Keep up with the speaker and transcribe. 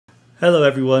Hello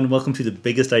everyone, welcome to the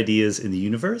biggest ideas in the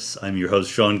universe. I'm your host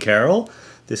Sean Carroll.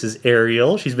 This is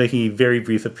Ariel. She's making a very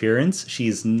brief appearance. She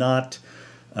is not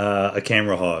a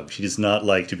camera hog. She does not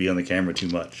like to be on the camera too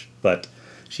much, but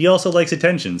she also likes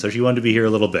attention, so she wanted to be here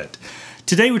a little bit.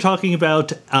 Today we're talking about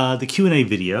the Q&A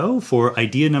video for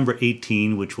idea number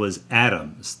 18, which was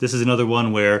atoms. This is another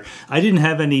one where I didn't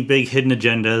have any big hidden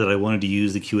agenda that I wanted to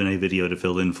use the Q&A video to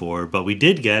fill in for, but we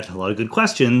did get a lot of good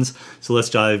questions, so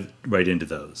let's dive right into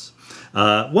those.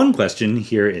 One question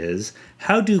here is,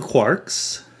 how do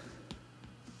quarks,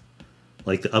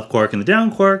 like the up quark and the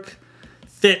down quark,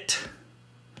 fit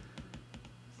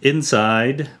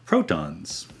inside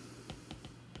protons?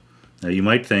 Now you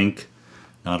might think,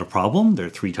 not a problem, they're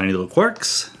three tiny little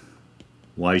quarks.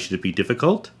 Why should it be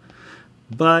difficult?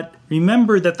 But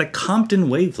remember that the Compton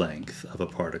wavelength of a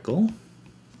particle,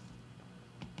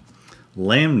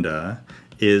 lambda,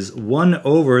 is 1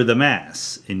 over the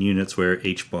mass in units where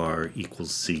h bar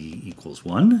equals c equals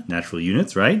 1, natural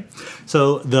units, right?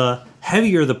 So the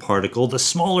heavier the particle, the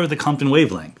smaller the Compton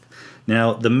wavelength.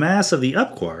 Now the mass of the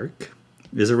up quark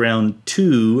is around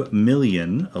 2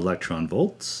 million electron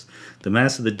volts. The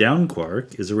mass of the down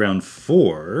quark is around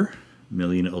 4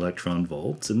 million electron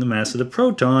volts, and the mass of the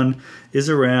proton is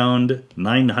around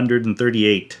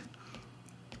 938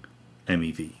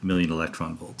 MeV, million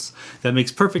electron volts. That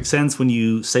makes perfect sense when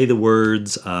you say the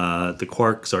words, the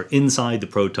quarks are inside the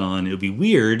proton. It would be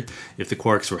weird if the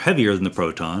quarks were heavier than the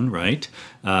proton, right?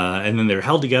 And then they're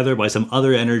held together by some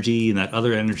other energy, and that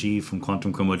other energy from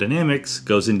quantum chromodynamics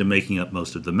goes into making up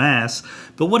most of the mass.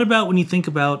 But what about when you think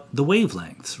about the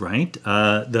wavelengths, right?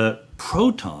 The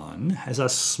proton has a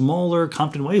smaller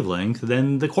Compton wavelength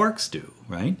than the quarks do,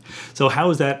 right? So how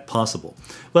is that possible?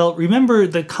 Well, remember,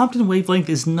 the Compton wavelength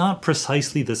is not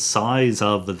precisely the size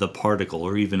of the particle,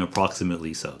 or even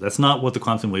approximately so. That's not what the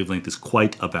Compton wavelength is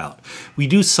quite about. We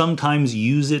do sometimes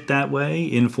use it that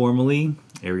way, informally.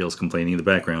 Ariel's complaining in the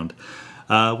background.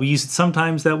 We use it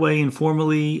sometimes that way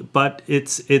informally, but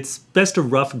it's best a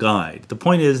rough guide. The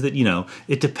point is that,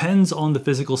 it depends on the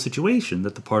physical situation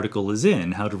that the particle is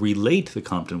in, how to relate the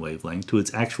Compton wavelength to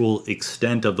its actual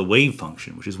extent of the wave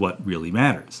function, which is what really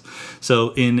matters.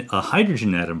 So in a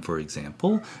hydrogen atom, for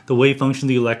example, the wave function of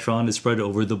the electron is spread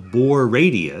over the Bohr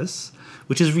radius,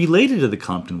 which is related to the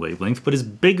Compton wavelength, but is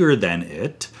bigger than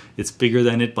it. It's bigger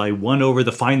than it by 1 over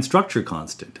the fine structure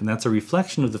constant. And that's a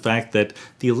reflection of the fact that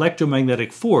the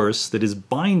electromagnetic force that is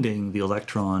binding the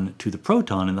electron to the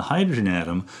proton in the hydrogen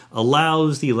atom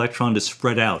allows the electron to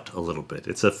spread out a little bit.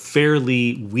 It's a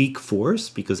fairly weak force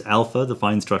because alpha, the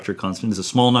fine structure constant, is a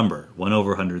small number, 1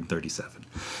 over 137.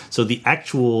 So the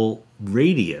actual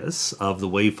radius of the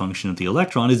wave function of the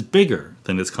electron is bigger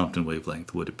than its Compton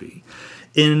wavelength would it be.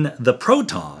 In the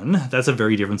proton, that's a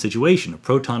very different situation. A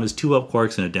proton is 2 up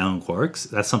quarks and a down quarks.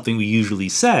 That's something we usually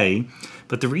say,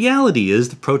 but the reality is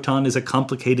the proton is a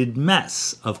complicated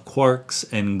mess of quarks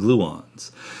and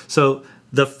gluons. So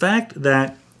the fact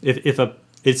that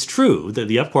it's true that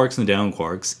the up quarks and the down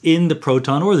quarks in the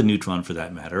proton, or the neutron for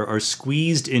that matter, are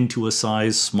squeezed into a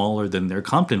size smaller than their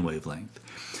Compton wavelength.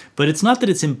 But it's not that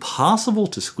it's impossible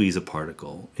to squeeze a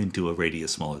particle into a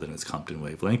radius smaller than its Compton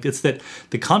wavelength. It's that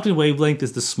the Compton wavelength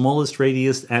is the smallest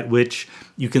radius at which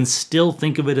you can still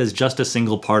think of it as just a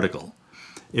single particle.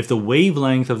 If the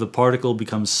wavelength of the particle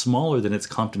becomes smaller than its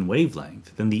Compton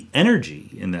wavelength, then the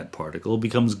energy in that particle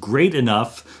becomes great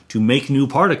enough to make new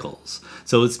particles.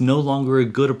 So it's no longer a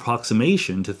good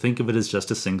approximation to think of it as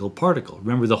just a single particle.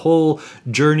 Remember, the whole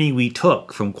journey we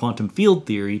took from quantum field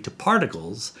theory to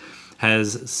particles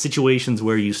has situations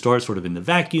where you start sort of in the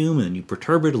vacuum and then you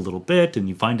perturb it a little bit and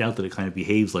you find out that it kind of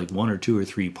behaves like 1 or 2 or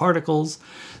 3 particles.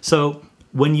 So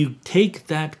when you take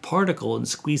that particle and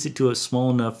squeeze it to a small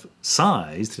enough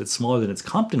size that it's smaller than its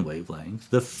Compton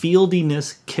wavelength, the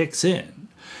fieldiness kicks in.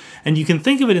 And you can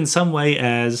think of it in some way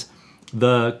as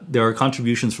there are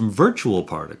contributions from virtual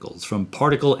particles, from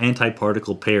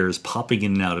particle-antiparticle pairs popping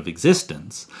in and out of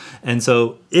existence. And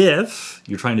so if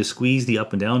you're trying to squeeze the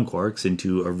up and down quarks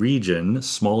into a region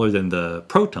smaller than the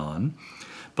proton,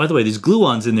 by the way, there's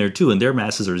gluons in there too, and their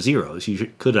masses are 0, so you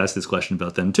could ask this question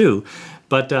about them too.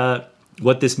 But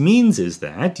what this means is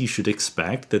that you should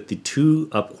expect that the 2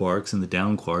 up quarks and the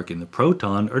down quark in the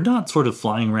proton are not sort of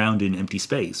flying around in empty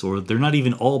space, or they're not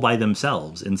even all by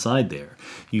themselves inside there.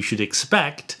 You should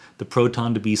expect the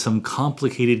proton to be some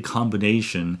complicated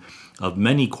combination of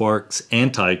many quarks,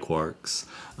 anti-quarks,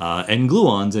 and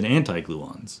gluons and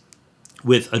anti-gluons,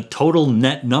 with a total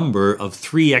net number of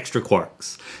 3 extra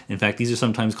quarks. In fact, these are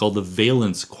sometimes called the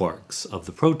valence quarks of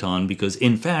the proton because,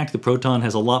 in fact, the proton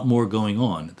has a lot more going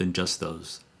on than just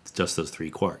those just those 3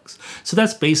 quarks. So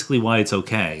that's basically why it's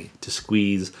okay to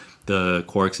squeeze the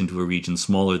quarks into a region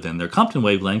smaller than their Compton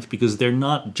wavelength, because they're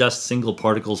not just single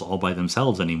particles all by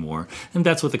themselves anymore, and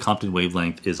that's what the Compton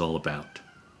wavelength is all about.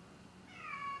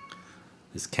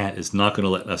 This cat is not going to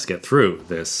let us get through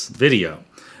this video.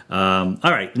 All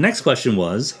right, the next question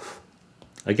was,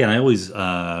 again, I always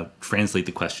translate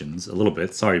the questions a little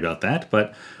bit, sorry about that,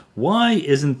 but why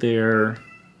isn't there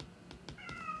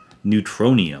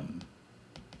neutronium?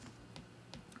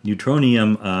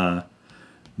 Neutronium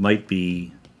might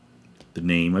be the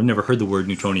name. I've never heard the word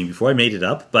neutronium before. I made it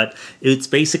up, but it's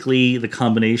basically the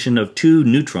combination of 2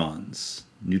 neutrons.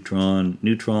 Neutron,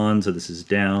 neutron, so this is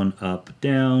down,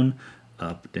 down,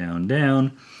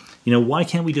 down. You know, why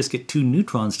can't we just get 2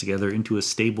 neutrons together into a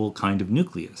stable kind of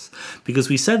nucleus? Because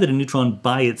we said that a neutron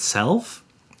by itself,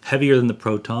 heavier than the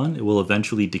proton, it will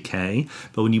eventually decay.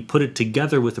 But when you put it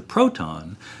together with a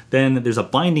proton, then there's a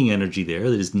binding energy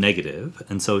there that is negative.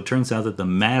 And so it turns out that the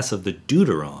mass of the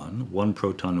deuteron, 1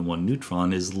 proton and 1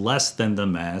 neutron, is less than the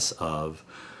mass of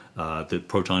the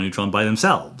proton and neutron by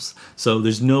themselves. So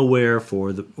there's nowhere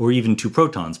for the, or even 2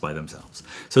 protons by themselves.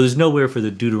 So there's nowhere for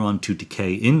the deuteron to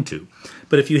decay into.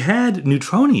 But if you had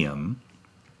neutronium,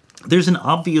 there's an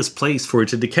obvious place for it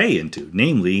to decay into,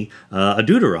 namely a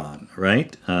deuteron,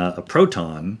 right? A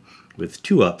proton with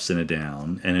 2 ups and a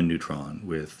down, and a neutron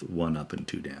with 1 up and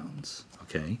 2 downs,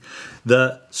 okay?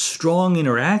 The strong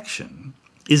interaction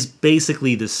is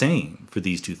basically the same for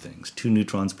these 2 things. 2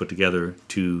 neutrons put together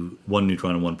to 1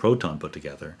 neutron and 1 proton put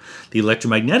together. The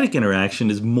electromagnetic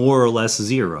interaction is more or less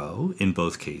 0 in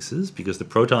both cases, because the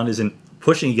proton isn't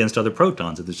pushing against other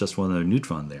protons if there's just 1 other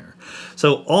neutron there.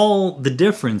 So all the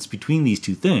difference between these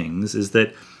 2 things is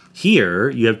that here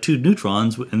you have 2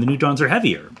 neutrons, and the neutrons are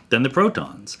heavier than the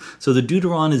protons. So the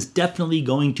deuteron is definitely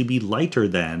going to be lighter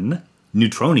than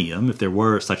neutronium, if there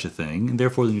were such a thing, and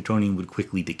therefore the neutronium would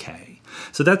quickly decay.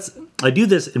 So that's, I did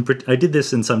this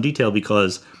in some detail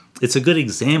because it's a good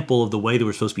example of the way that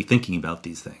we're supposed to be thinking about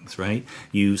these things, right?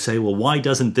 You say, well, why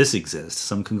doesn't this exist?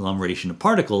 Some conglomeration of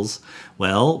particles.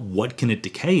 Well, what can it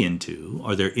decay into?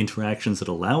 Are there interactions that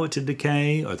allow it to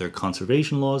decay? Are there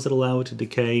conservation laws that allow it to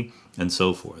decay? And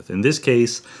so forth. In this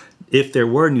case, if there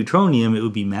were neutronium, it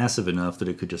would be massive enough that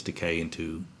it could just decay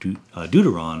into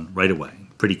deuteron right away,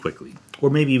 pretty quickly. Or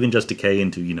maybe even just decay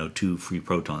into, 2 free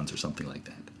protons or something like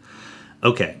that.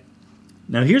 Okay,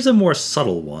 now here's a more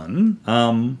subtle one.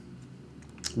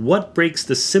 What breaks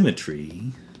the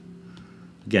symmetry,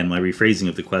 again, my rephrasing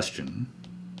of the question,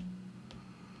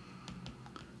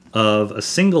 of a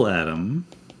single atom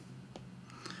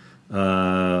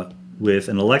with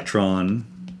an electron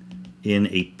in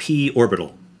a p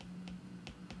orbital?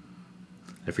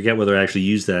 I forget whether I actually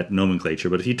used that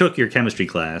nomenclature, but if you took your chemistry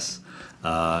class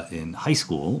in high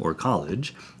school or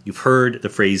college, you've heard the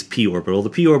phrase p orbital. The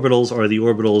p orbitals are the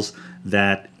orbitals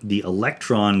that the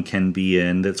electron can be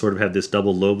in that sort of have this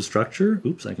double lobe structure.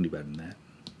 Oops, I can do better than that.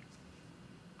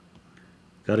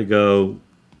 Got to go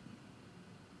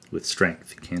with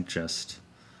strength. You can't just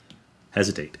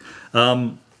hesitate.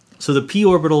 So the p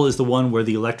orbital is the one where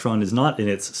the electron is not in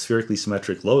its spherically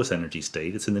symmetric lowest energy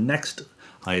state. It's in the next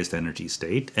highest energy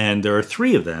state, and there are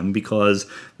 3 of them because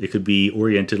it could be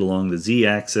oriented along the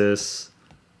z-axis,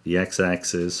 the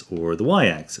x-axis, or the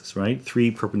y-axis, right? 3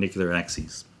 perpendicular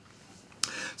axes.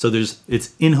 So it's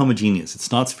inhomogeneous.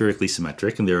 It's not spherically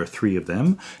symmetric, and there are 3 of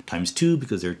them, times 2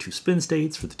 because there are 2 spin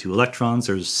states for the 2 electrons.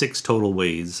 There's 6 total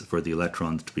ways for the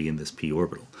electrons to be in this p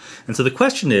orbital. And so the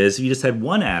question is, if you just had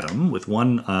 1 atom with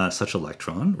 1 such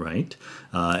electron, right,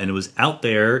 and it was out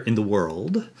there in the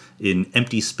world, in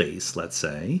empty space, let's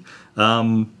say,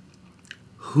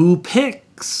 who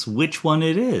picks which one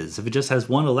it is? If it just has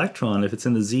 1 electron, if it's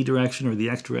in the z direction or the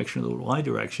x direction or the y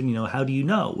direction, how do you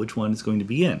know which one it's going to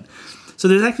be in? So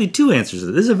there's actually 2 answers to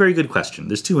this. This is a very good question.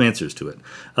 There's 2 answers to it.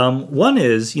 One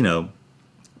is,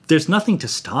 there's nothing to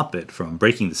stop it from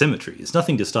breaking the symmetry. There's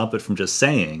nothing to stop it from just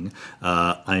saying,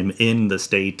 I'm in the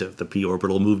state of the p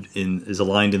orbital is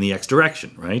aligned in the x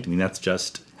direction, right? I mean, that's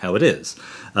just how it is.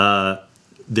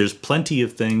 There's plenty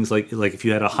of things, like if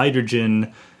you had a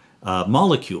hydrogen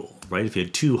molecule, right? If you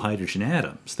had 2 hydrogen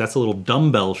atoms, that's a little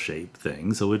dumbbell-shaped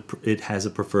thing, so it has a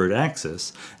preferred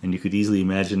axis, and you could easily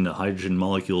imagine a hydrogen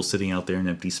molecule sitting out there in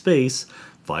empty space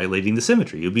violating the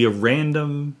symmetry. It would be a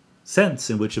random sense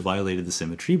in which it violated the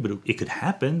symmetry, but it could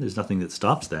happen. There's nothing that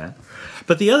stops that.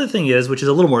 But the other thing is, which is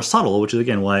a little more subtle, which is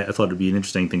again why I thought it would be an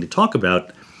interesting thing to talk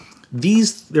about,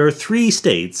 there are 3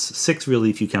 states, 6 really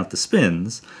if you count the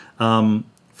spins,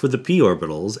 for the p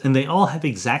orbitals, and they all have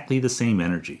exactly the same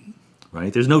energy.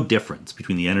 Right? There's no difference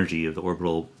between the energy of the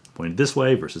orbital pointed this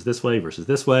way versus this way versus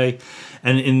this way.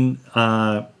 And in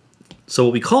So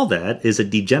what we call that is a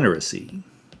degeneracy.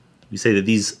 We say that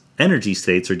these energy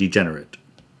states are degenerate.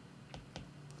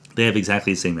 They have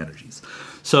exactly the same energies.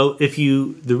 So if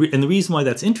you, and the reason why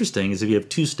that's interesting is if you have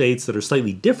two states that are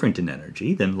slightly different in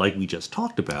energy, then like we just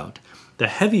talked about, the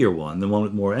heavier one, the one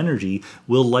with more energy,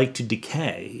 will like to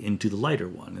decay into the lighter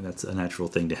one. And that's a natural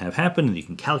thing to have happen, and you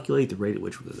can calculate the rate at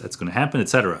which that's going to happen,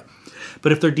 etc.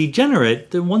 But if they're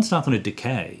degenerate, then one's not going to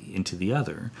decay into the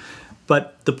other.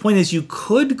 But the point is you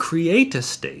could create a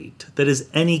state that is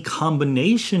any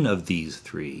combination of these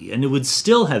three, and it would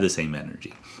still have the same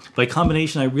energy. By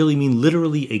combination, I really mean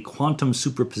literally a quantum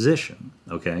superposition,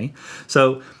 okay?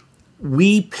 So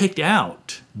we picked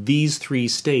out these three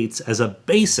states as a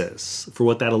basis for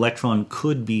what that electron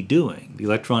could be doing. The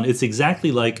electron, it's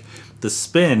exactly like the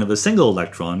spin of a single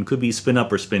electron could be spin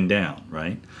up or spin down,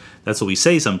 right? That's what we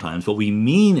say sometimes. What we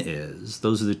mean is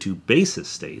those are the two basis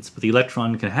states, but the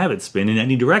electron can have it spin in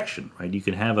any direction, right? You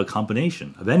can have a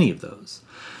combination of any of those.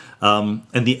 And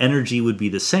the energy would be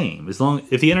the same.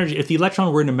 If the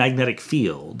electron were in a magnetic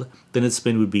field, then its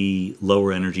spin would be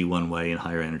lower energy one way and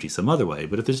higher energy some other way.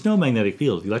 But if there's no magnetic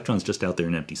field, if the electron's just out there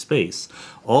in empty space,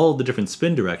 all the different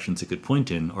spin directions it could point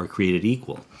in are created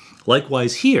equal.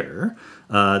 Likewise here,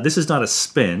 this is not a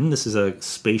spin, this is a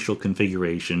spatial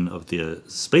configuration of the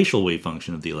spatial wave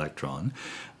function of the electron.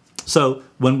 So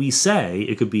when we say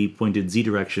it could be pointed z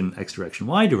direction, x direction,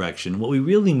 y direction, what we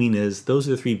really mean is those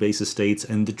are the three basis states,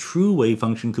 and the true wave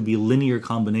function could be a linear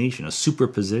combination, a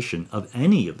superposition of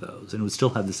any of those, and it would still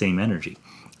have the same energy.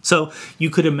 So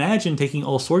you could imagine taking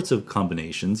all sorts of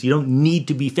combinations. You don't need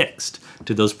to be fixed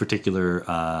to those particular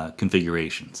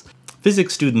configurations.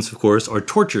 Physics students, of course, are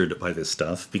tortured by this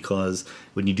stuff because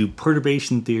when you do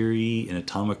perturbation theory in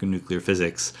atomic and nuclear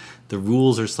physics, the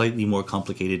rules are slightly more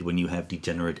complicated when you have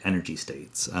degenerate energy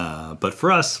states. But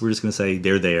for us, we're just going to say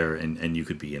they're there and you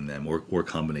could be in them, or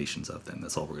combinations of them.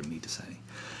 That's all we're going to need to say.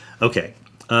 Okay,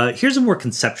 here's a more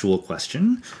conceptual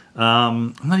question.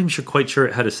 I'm not even quite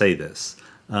sure how to say this.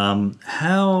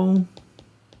 How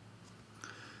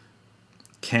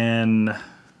can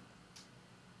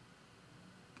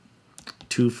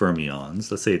two fermions,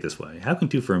 let's say it this way, how can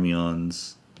two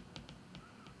fermions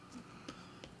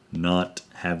not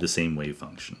have the same wave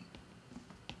function?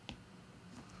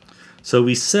 So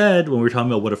we said when we were talking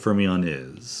about what a fermion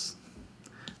is,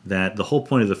 that the whole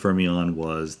point of the fermion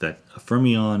was that a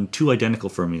fermion, two identical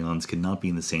fermions cannot be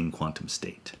in the same quantum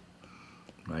state,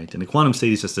 right? And the quantum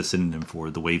state is just a synonym for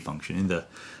the wave function.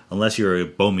 Unless you're a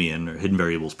Bohmian or hidden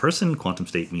variables person, quantum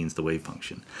state means the wave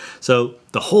function. So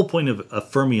the whole point of a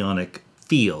fermionic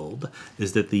field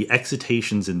is that the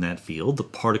excitations in that field, the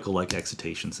particle-like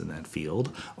excitations in that field,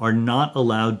 are not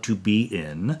allowed to be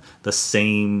in the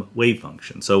same wave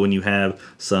function. So when you have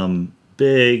some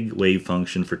big wave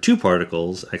function for two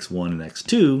particles, x1 and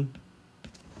x2,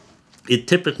 it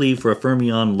typically, for a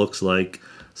fermion, looks like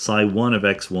psi 1 of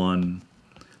x1,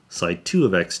 psi 2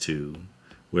 of x2,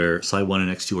 where psi 1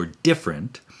 and x2 are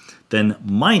different, then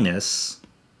minus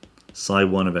psi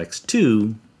 1 of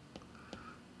x2,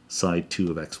 psi 2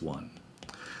 of x1.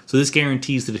 So this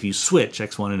guarantees that if you switch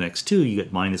x1 and x2, you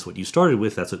get minus what you started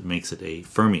with. That's what makes it a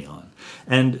fermion.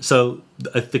 And so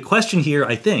the question here,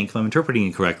 I think, if I'm interpreting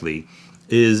it correctly,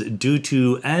 is due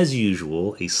to, as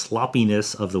usual, a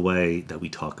sloppiness of the way that we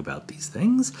talk about these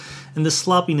things. And the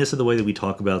sloppiness of the way that we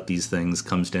talk about these things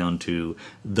comes down to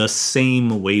the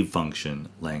same wave function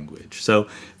language. So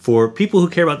for people who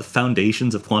care about the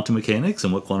foundations of quantum mechanics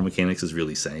and what quantum mechanics is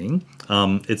really saying,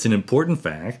 it's an important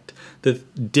fact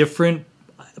that different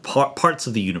parts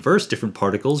of the universe, different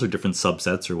particles or different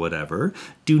subsets or whatever,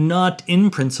 do not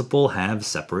in principle have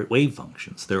separate wave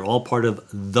functions. They're all part of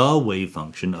the wave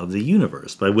function of the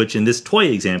universe, by which in this toy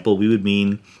example we would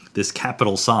mean this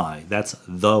capital psi. That's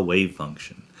the wave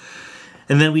function.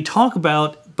 And then we talk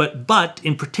about, but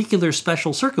in particular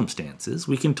special circumstances,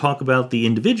 we can talk about the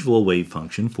individual wave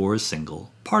function for a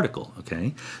single particle,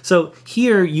 okay? So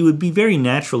here you would be very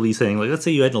naturally saying, like, let's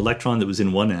say you had an electron that was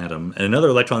in one atom and another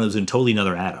electron that was in totally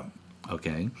another atom,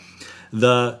 okay?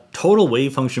 The total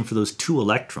wave function for those two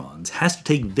electrons has to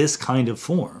take this kind of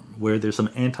form, where there's some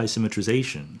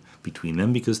anti-symmetrization between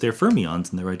them because they're fermions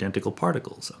and they're identical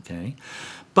particles, okay?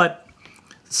 But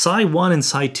psi 1 and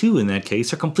psi 2 in that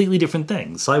case are completely different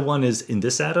things. Psi 1 is in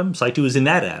this atom, psi 2 is in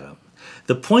that atom.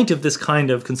 The point of this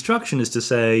kind of construction is to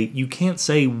say you can't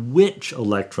say which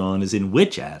electron is in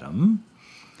which atom,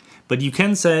 but you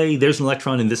can say there's an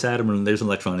electron in this atom and there's an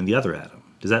electron in the other atom.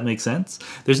 Does that make sense?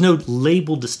 There's no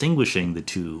label distinguishing the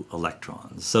two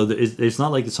electrons. So it's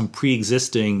not like some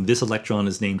pre-existing, this electron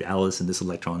is named Alice and this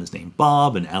electron is named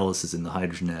Bob, and Alice is in the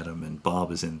hydrogen atom and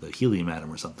Bob is in the helium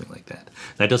atom or something like that.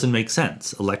 That doesn't make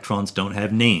sense. Electrons don't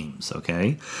have names,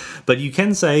 okay? But you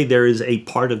can say there is a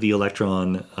part of the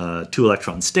electron,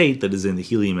 two-electron state that is in the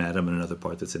helium atom and another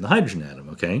part that's in the hydrogen atom,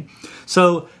 okay?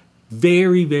 So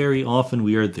very, very often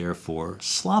we are therefore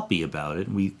sloppy about it.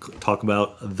 We talk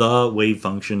about the wave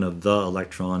function of the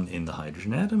electron in the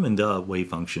hydrogen atom and the wave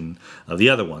function of the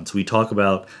other one. So we talk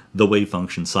about the wave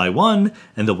function psi1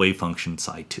 and the wave function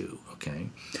psi2, okay?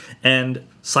 And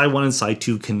psi1 and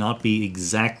psi2 cannot be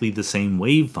exactly the same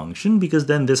wave function because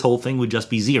then this whole thing would just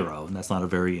be zero, and that's not a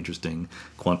very interesting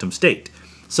quantum state.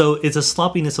 So it's a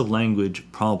sloppiness of language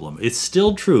problem. It's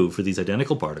still true for these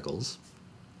identical particles,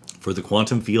 for the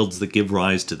quantum fields that give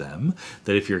rise to them,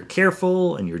 that if you're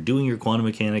careful and you're doing your quantum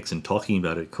mechanics and talking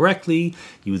about it correctly,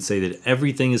 you would say that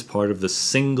everything is part of the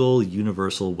single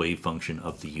universal wave function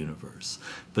of the universe.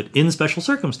 But in special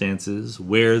circumstances,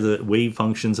 where the wave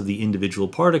functions of the individual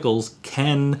particles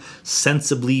can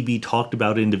sensibly be talked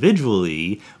about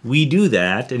individually, we do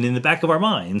that, and in the back of our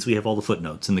minds, we have all the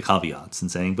footnotes and the caveats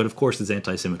and saying, but of course it's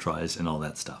anti-symmetrized and all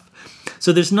that stuff.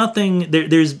 So there's nothing,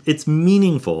 it's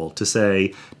meaningful to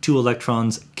say two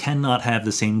electrons cannot have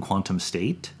the same quantum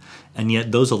state, and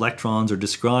yet those electrons are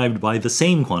described by the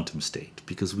same quantum state,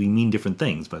 because we mean different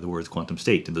things by the words quantum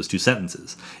state in those two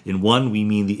sentences. In one, we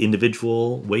mean the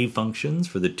individual wave functions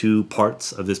for the two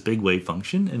parts of this big wave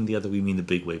function, and the other we mean the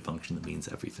big wave function that means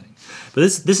everything. But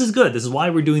this is good. This is why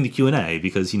we're doing the Q&A,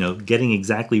 because, you know, getting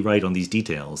exactly right on these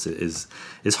details is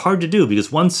hard to do,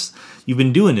 because once you've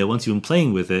been doing it, once you've been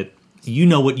playing with it, you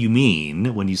know what you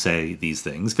mean when you say these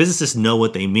things. Physicists know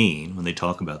what they mean when they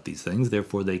talk about these things,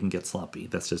 therefore they can get sloppy.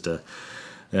 That's just a,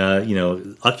 you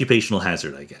know, occupational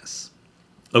hazard, I guess.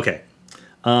 Okay,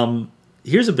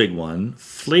 here's a big one.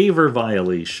 Flavor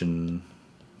violation.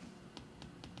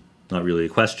 Not really a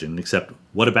question, except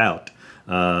what about?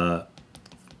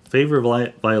 Flavor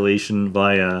violation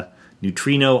via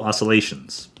neutrino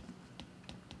oscillations.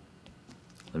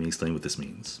 Let me explain what this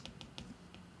means.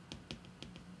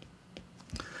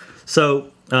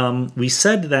 So we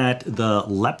said that the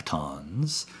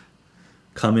leptons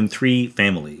come in three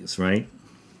families, right?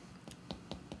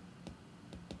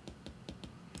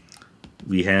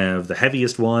 We have the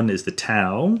heaviest one is the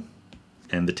tau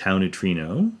and the tau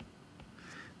neutrino.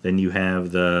 Then you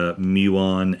have the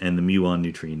muon and the muon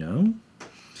neutrino,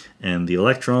 and the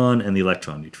electron and the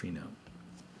electron neutrino.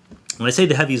 When I say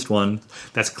the heaviest one,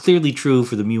 that's clearly true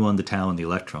for the muon, the tau, and the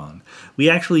electron. We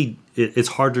actually, it's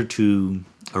harder to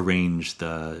arrange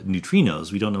the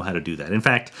neutrinos. We don't know how to do that. In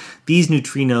fact, these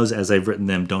neutrinos, as I've written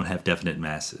them, don't have definite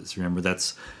masses. Remember,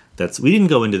 we didn't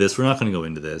go into this. We're not going to go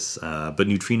into this. But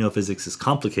neutrino physics is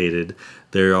complicated.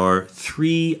 There are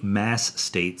three mass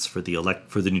states for the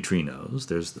neutrinos.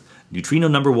 There's neutrino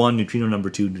number 1, neutrino number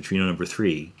 2, neutrino number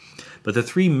 3. But the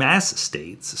three mass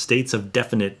states of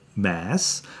definite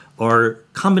mass, are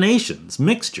combinations,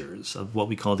 mixtures of what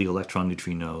we call the electron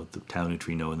neutrino, the tau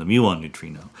neutrino, and the muon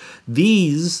neutrino.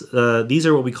 These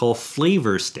are what we call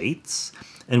flavor states,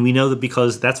 and we know that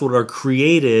because that's what are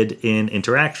created in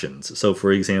interactions. So,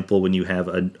 for example, when you have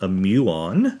a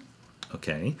muon,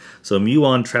 okay, so a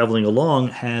muon traveling along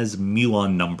has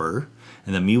muon number,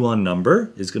 and the muon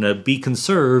number is going to be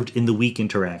conserved in the weak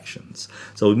interactions.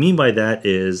 So what we mean by that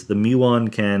is the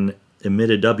muon can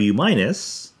emit a W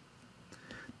minus,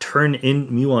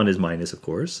 muon is minus, of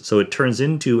course, so it turns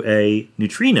into a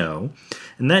neutrino,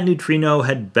 and that neutrino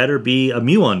had better be a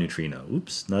muon neutrino.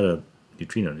 Oops, not a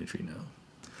neutrino neutrino.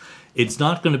 It's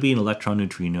not going to be an electron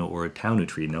neutrino or a tau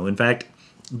neutrino. In fact,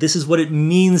 this is what it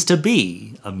means to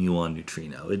be a muon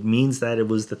neutrino. It means that it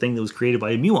was the thing that was created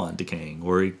by a muon decaying,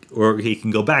 or it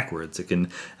can go backwards. It can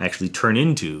actually turn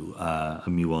into a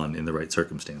muon in the right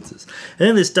circumstances. And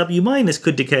then this W minus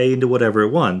could decay into whatever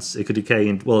it wants. It could decay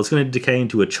in, well, it's going to decay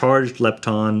into a charged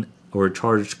lepton, or a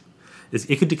charged,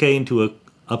 it could decay into a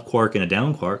up quark and a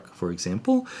down quark, for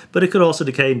example, but it could also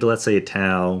decay into, let's say, a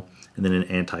tau, and then an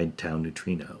anti-tau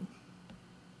neutrino.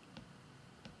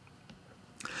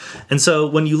 And so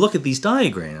when you look at these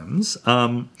diagrams,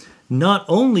 not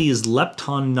only is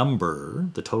lepton number,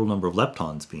 the total number of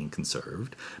leptons, being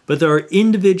conserved, but there are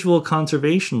individual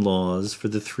conservation laws for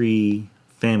the three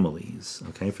families.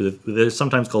 Okay, they're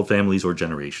sometimes called families or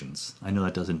generations. I know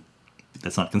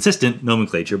that's not consistent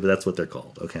nomenclature, but that's what they're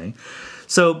called. Okay,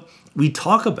 so we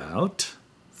talk about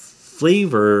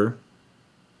flavor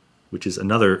which is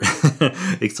another,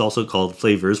 it's also called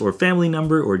flavors or family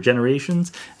number or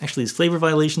generations. Actually, is flavor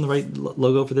violation the right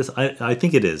logo for this? I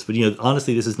think it is, but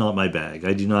honestly, this is not my bag.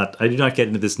 I do not get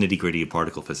into this nitty gritty of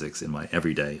particle physics in my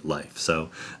everyday life. So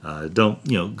don't,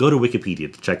 go to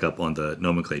Wikipedia to check up on the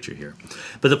nomenclature here.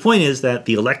 But the point is that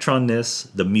the electronness,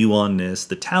 the muonness,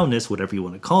 the tauness, whatever you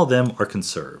want to call them, are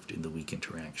conserved in the weak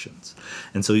interactions.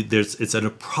 And so it's an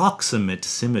approximate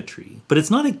symmetry, but it's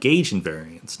not a gauge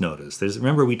invariance, notice.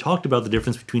 Remember, we talked about the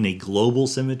difference between a global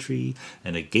symmetry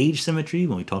and a gauge symmetry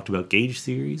when we talked about gauge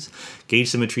theories. Gauge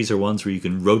symmetries are ones where you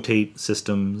can rotate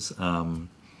systems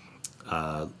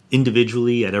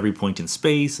individually at every point in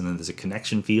space, and then there's a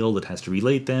connection field that has to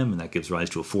relate them, and that gives rise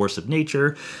to a force of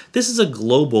nature. This is a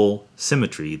global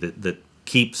symmetry that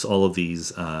keeps all of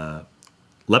these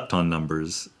lepton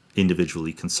numbers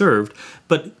individually conserved,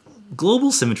 but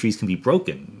global symmetries can be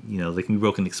broken. They can be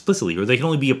broken explicitly, or they can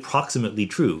only be approximately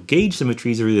true. Gauge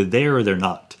symmetries are either there or they're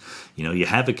not. You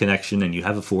have a connection and you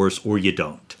have a force, or you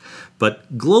don't.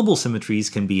 But global symmetries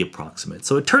can be approximate.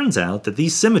 So it turns out that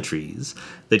these symmetries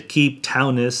that keep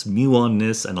tauness,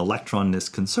 muonness, and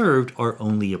electronness conserved are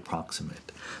only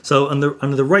approximate. So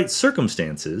under the right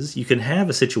circumstances, you can have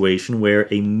a situation where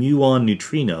a muon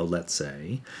neutrino, let's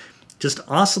say, just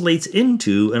oscillates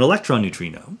into an electron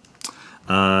neutrino.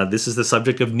 This is the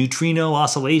subject of neutrino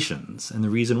oscillations, and the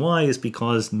reason why is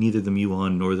because neither the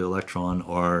muon nor the electron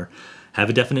have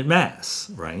a definite mass,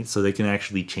 right? So they can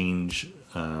actually change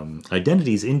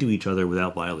identities into each other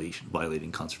without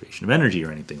violating conservation of energy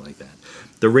or anything like that.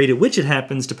 The rate at which it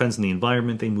happens depends on the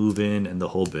environment they move in and the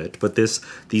whole bit, but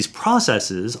these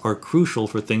processes are crucial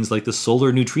for things like the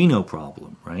solar neutrino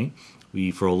problem, right?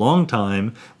 For a long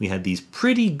time, we had these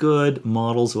pretty good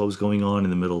models of what was going on in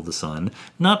the middle of the sun.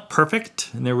 Not perfect,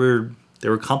 and there were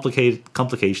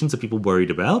complications that people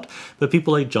worried about, but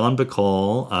people like John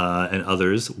Bacall and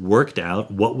others worked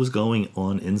out what was going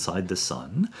on inside the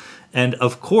sun. And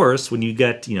of course, when you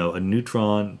get a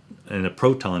neutron and a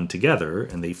proton together,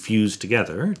 and they fuse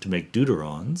together to make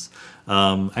deuterons.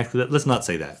 Actually, let's not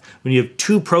say that. When you have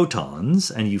two protons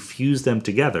and you fuse them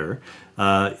together,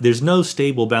 there's no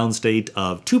stable bound state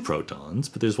of two protons,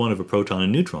 but there's one of a proton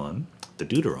and neutron, the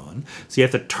deuteron. So you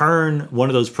have to turn one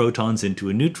of those protons into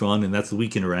a neutron, and that's the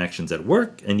weak interactions at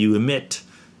work, and you emit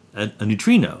a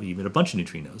neutrino. You emit a bunch of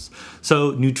neutrinos.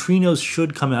 So neutrinos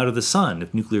should come out of the sun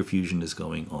if nuclear fusion is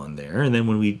going on there. And then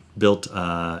when we built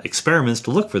experiments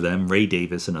to look for them, Ray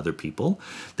Davis and other people,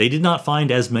 they did not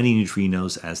find as many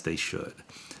neutrinos as they should.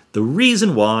 The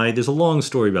reason why, there's a long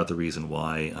story about the reason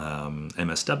why,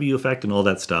 MSW effect and all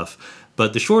that stuff,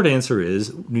 but the short answer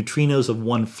is neutrinos of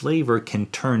one flavor can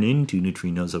turn into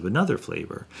neutrinos of another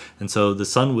flavor. And so the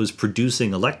sun was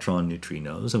producing electron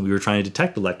neutrinos, and we were trying to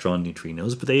detect electron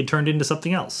neutrinos, but they had turned into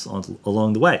something else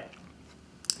along the way.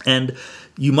 And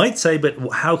you might say, but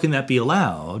how can that be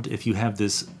allowed if you have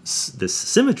this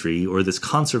symmetry or this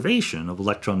conservation of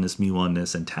electronness,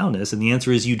 muonness, and tauness? And the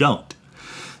answer is you don't.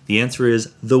 The answer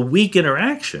is the weak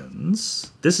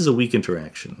interactions. This is a weak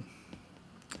interaction.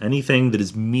 Anything that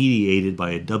is mediated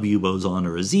by a W boson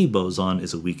or a Z boson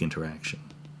is a weak interaction.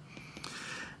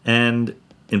 And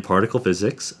in particle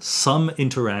physics, some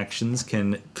interactions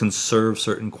can conserve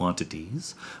certain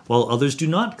quantities, while others do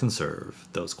not conserve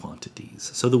those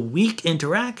quantities. So the weak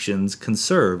interactions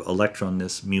conserve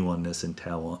electronness, muonness, and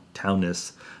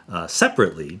tauness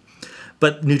separately.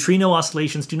 But neutrino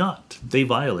oscillations do not. They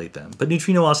violate them. But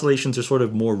neutrino oscillations are sort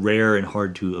of more rare and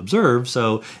hard to observe,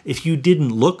 so if you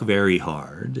didn't look very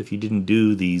hard, if you didn't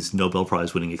do these Nobel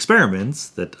Prize winning experiments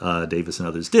that Davis and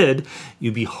others did,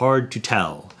 you'd be hard to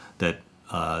tell that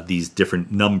these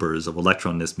different numbers of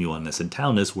electronness, muonness, and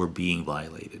tauness were being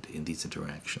violated in these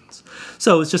interactions.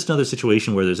 So it's just another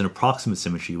situation where there's an approximate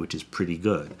symmetry, which is pretty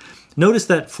good. Notice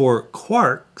that for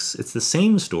quarks, it's the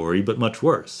same story, but much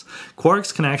worse.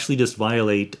 Quarks can actually just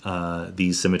violate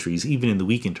these symmetries, even in the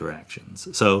weak interactions.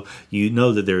 So you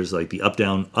know that there's like the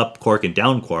up quark and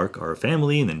down quark are a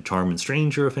family, and then charm and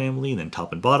strange are a family, and then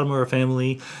top and bottom are a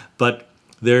family. But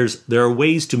there are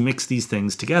ways to mix these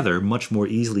things together much more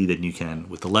easily than you can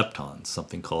with the leptons,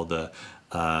 something called the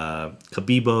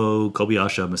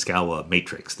Kobayashi-Maskawa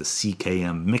matrix, the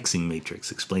CKM mixing matrix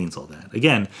explains all that.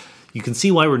 Again, you can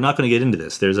see why we're not going to get into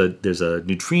this. There's a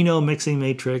neutrino mixing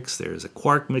matrix, there's a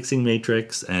quark mixing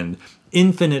matrix, and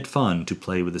infinite fun to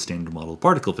play with the standard model of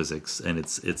particle physics and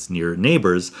its near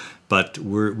neighbors, but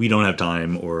we don't have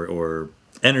time or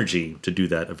energy to do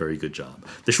that a very good job.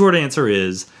 The short answer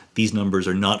is these numbers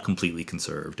are not completely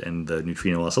conserved, and the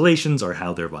neutrino oscillations are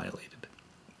how they're violated.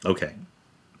 Okay.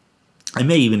 I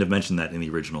may even have mentioned that in the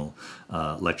original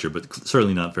lecture, but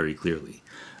certainly not very clearly.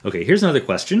 Okay, here's another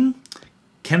question.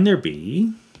 can there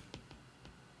be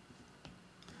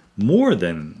more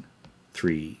than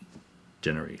 3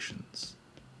 generations?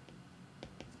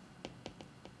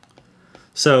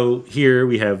 So here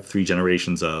we have 3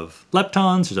 generations of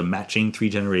leptons. There's a matching 3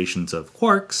 generations of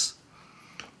quarks.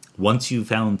 Once you've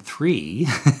found 3,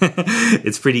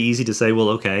 it's pretty easy to say, well,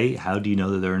 okay, how do you know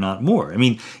that there are not more? I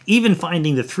mean, even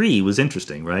finding the 3 was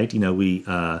interesting, right? You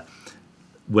know,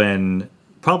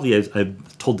 probably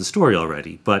I've told the story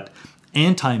already, but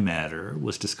antimatter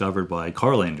was discovered by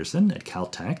Carl Anderson at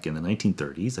Caltech in the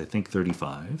 1930s, I think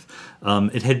 35.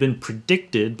 It had been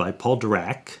predicted by Paul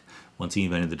Dirac. Once he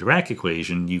invented the Dirac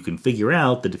equation, you can figure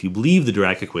out that if you believe the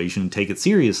Dirac equation and take it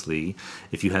seriously,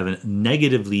 if you have a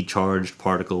negatively charged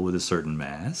particle with a certain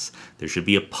mass, there should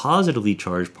be a positively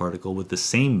charged particle with the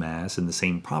same mass and the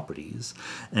same properties.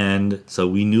 And so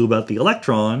we knew about the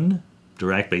electron.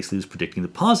 Dirac basically was predicting the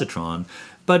positron,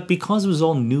 but because it was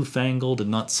all newfangled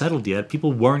and not settled yet,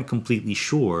 people weren't completely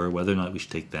sure whether or not we should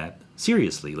take that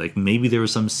seriously. Like maybe there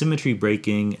was some symmetry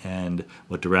breaking, and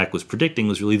what Dirac was predicting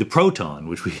was really the proton,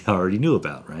 which we already knew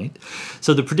about, right?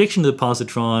 So the prediction of the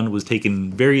positron was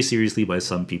taken very seriously by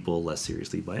some people, less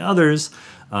seriously by others.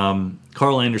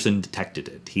 Carl Anderson detected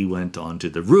it. He went onto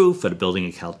the roof at a building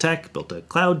at Caltech, built a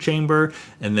cloud chamber,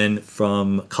 and then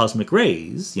from cosmic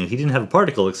rays, you know, he didn't have a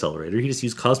particle accelerator, he just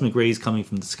used cosmic rays coming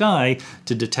from the sky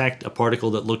to detect a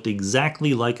particle that looked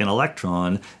exactly like an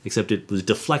electron, except it was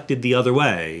deflected the other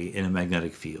way in a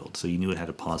magnetic field, so you knew it had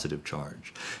a positive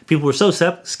charge. People were so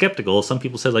skeptical, some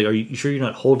people said, like, are you sure you're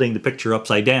not holding the picture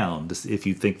upside down if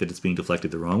you think that it's being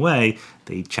deflected the wrong way?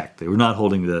 They checked. They were not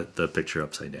holding the picture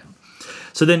upside down.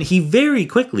 So then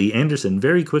Anderson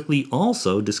very quickly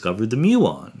also discovered the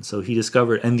muon. So he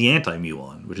discovered, and the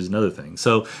anti-muon, which is another thing.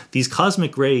 So these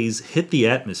cosmic rays hit the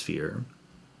atmosphere.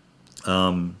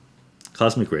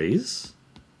 Cosmic rays,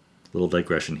 little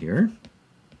digression here.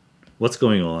 What's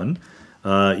going on?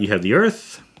 You have the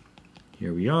Earth.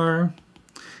 Here we are.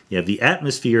 You have the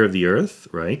atmosphere of the Earth,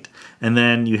 right? And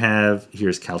then you have,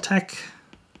 here's Caltech.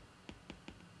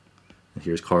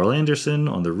 Here's Carl Anderson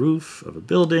on the roof of a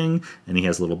building, and he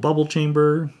has a little bubble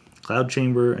chamber, cloud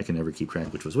chamber. I can never keep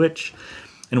track which was which.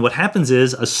 And what happens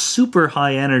is a super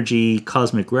high energy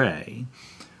cosmic ray,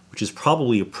 which is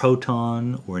probably a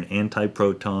proton or an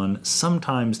antiproton.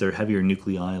 Sometimes they're heavier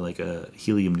nuclei, like a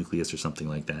helium nucleus or something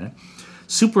like that.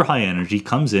 Super high energy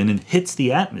comes in and hits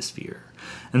the atmosphere.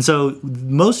 And so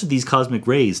most of these cosmic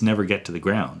rays never get to the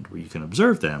ground where you can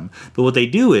observe them. But what they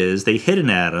do is they hit an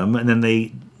atom, and then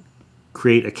they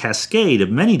create a cascade of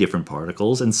many different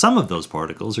particles, and some of those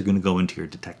particles are going to go into your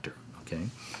detector. Okay,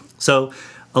 so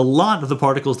a lot of the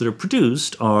particles that are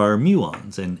produced are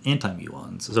muons and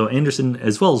antimuons. So Anderson,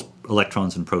 as well as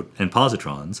electrons and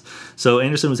positrons, so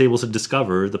Anderson was able to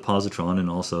discover the positron and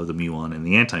also the muon and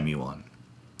the antimuon.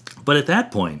 But at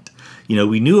that point, you know,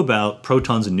 we knew about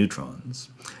protons and neutrons,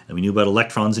 and we knew about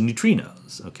electrons and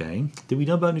neutrinos. Okay, did we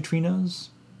know about neutrinos?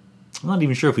 I'm not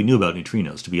even sure if we knew about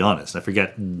neutrinos, to be honest. I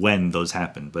forget when those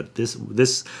happened, but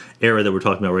this era that we're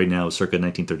talking about right now is circa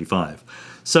 1935.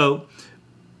 So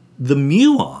the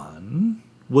muon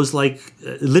was like,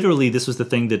 literally, this was the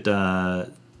thing that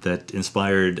that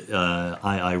inspired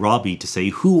I. Rabi to say,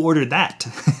 who ordered that?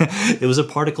 It was a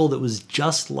particle that was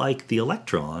just like the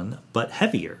electron, but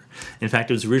heavier. In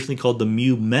fact, it was originally called the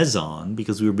mu meson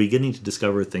because we were beginning to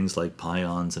discover things like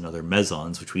pions and other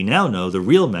mesons, which we now know the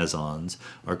real mesons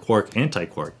are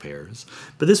quark-antiquark pairs.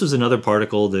 But this was another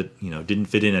particle that, you know, didn't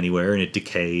fit in anywhere, and it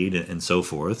decayed and so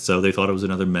forth. So they thought it was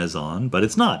another meson, but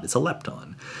it's not. It's a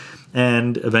lepton.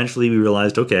 And eventually we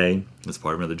realized, okay, it's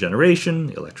part of another generation.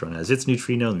 The electron has its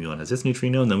neutrino, the muon has its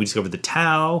neutrino, and then we discovered the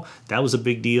tau. That was a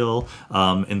big deal.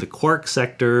 In the quark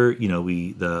sector, you know,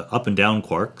 the up and down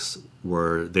quarks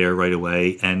were there right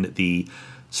away, and the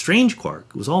strange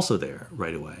quark was also there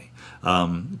right away.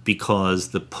 Because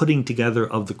the putting together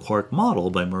of the quark model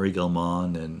by Murray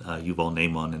Gell-Mann and Yuval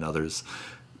Ne'eman and others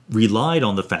relied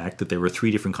on the fact that there were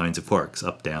 3 different kinds of quarks,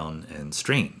 up, down, and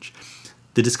strange.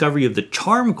 The discovery of the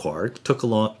charm quark took a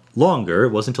lot longer.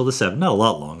 It wasn't until the 70s, not a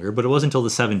lot longer, but it wasn't until the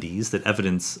 70s that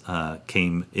evidence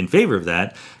came in favor of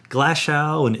that.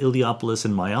 Glashow and Iliopoulos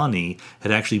and Maiani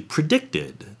had actually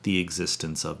predicted the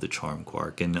existence of the charm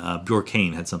quark, and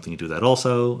Bjorkane had something to do with that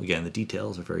also. Again, the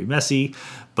details are very messy,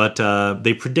 but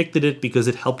they predicted it because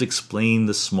it helped explain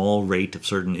the small rate of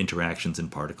certain interactions in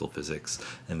particle physics,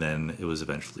 and then it was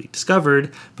eventually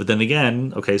discovered. But then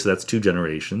again, okay, so that's 2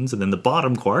 generations, and then the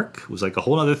bottom quark was like a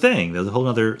whole other thing. There was a whole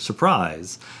other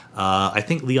surprise. I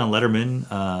think Leon Lederman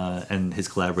and his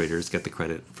collaborators get the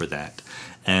credit for that.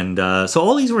 And so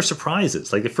all these were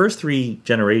surprises. Like the first 3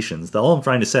 generations, all I'm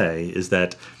trying to say is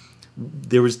that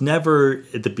there was never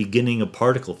at the beginning of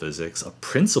particle physics a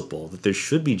principle that there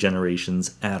should be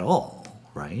generations at all,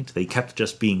 right? They kept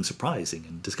just being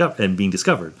surprising and being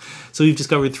discovered. So we've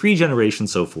discovered 3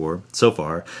 generations so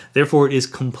far. Therefore, it is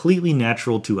completely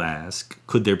natural to ask,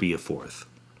 could there be a 4th?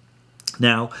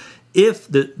 Now, if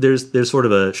there's sort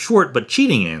of a short but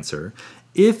cheating answer,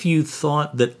 if you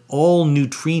thought that all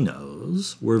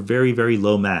neutrinos were very, very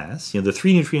low mass, the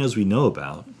 3 neutrinos we know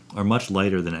about are much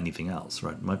lighter than anything else,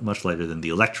 right? Much lighter than the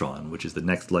electron, which is the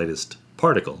next lightest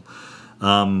particle.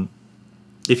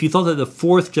 If you thought that the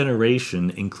 4th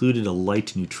generation included a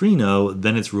light neutrino,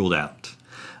 then it's ruled out.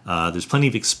 There's plenty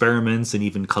of experiments and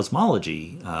even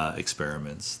cosmology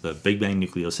experiments, the Big Bang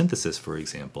nucleosynthesis, for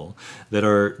example,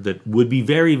 that would be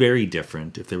very, very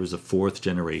different if there was a 4th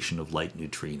generation of light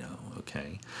neutrino.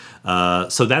 Okay,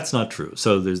 so that's not true.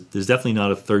 So there's definitely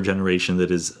not a 3rd generation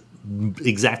that is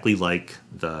exactly like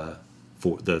the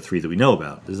 3 that we know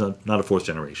about. There's not a 4th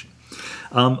generation.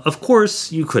 Of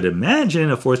course, you could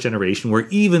imagine a 4th generation where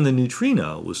even the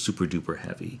neutrino was super duper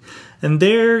heavy. And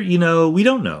there, we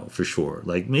don't know for sure.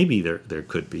 Like maybe there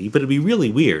could be, but it'd be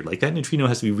really weird. Like that neutrino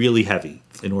has to be really heavy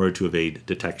in order to evade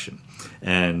detection.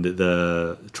 And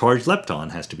the charged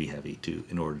lepton has to be heavy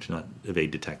in order to not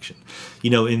evade detection.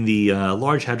 In the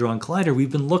Large Hadron Collider,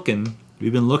 we've been looking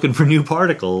for new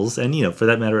particles, and for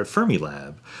that matter at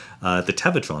Fermilab, at the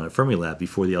Tevatron at Fermilab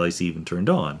before the LHC even turned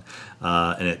on,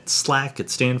 and at SLAC at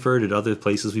Stanford, at other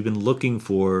places, we've been looking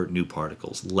for new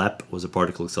particles. LEP was a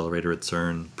particle accelerator at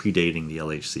CERN predating the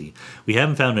LHC. We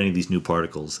haven't found any of these new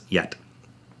particles yet.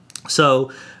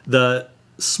 So the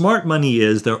smart money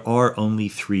is there are only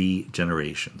 3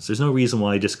 generations. There's no reason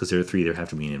why just because there are 3 there have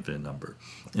to be an infinite number.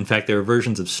 In fact, there are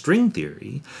versions of string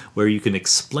theory where you can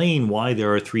explain why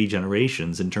there are 3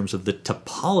 generations in terms of the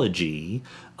topology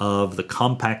of the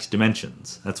compact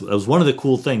dimensions. That was one of the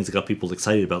cool things that got people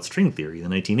excited about string theory in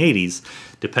the 1980s.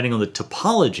 Depending on the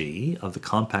topology of the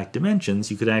compact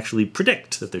dimensions, you could actually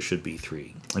predict that there should be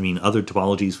 3. I mean, other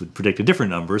topologies would predict a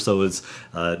different number, so it's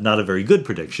not a very good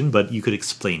prediction, but you could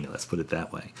explain it, let's put it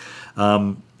that way.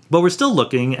 But we're still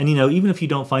looking, and even if you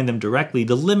don't find them directly,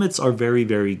 the limits are very,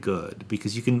 very good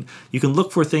because you can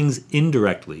look for things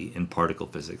indirectly in particle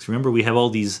physics. Remember, we have all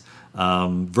these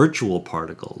virtual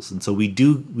particles, and so we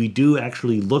do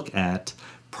actually look at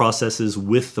processes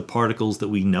with the particles that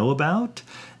we know about.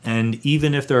 And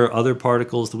even if there are other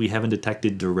particles that we haven't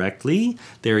detected directly,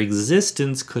 their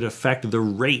existence could affect the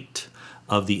rate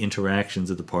of the interactions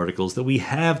of the particles that we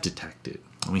have detected.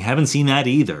 And we haven't seen that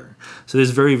either. So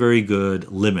there's very, very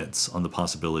good limits on the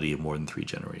possibility of more than 3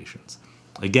 generations.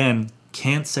 Again,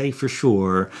 can't say for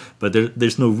sure, but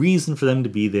there's no reason for them to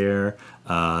be there.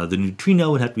 The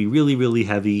neutrino would have to be really, really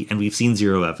heavy, and we've seen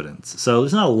 0 evidence. So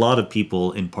there's not a lot of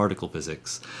people in particle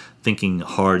physics thinking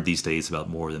hard these days about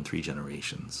more than 3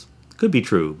 generations. Could be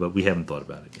true, but we haven't thought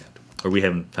about it yet, or we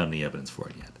haven't found any evidence for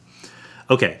it yet.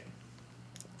 Okay,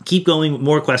 keep going with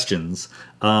more questions.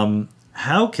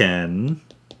 How can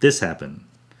this happen?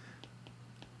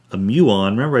 A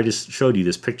muon, remember I just showed you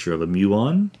this picture of a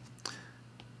muon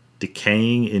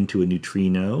decaying into a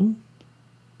neutrino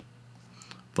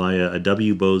via a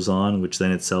W boson, which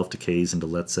then itself decays into,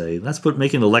 let's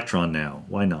make an electron now.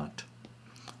 Why not?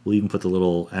 We'll even put the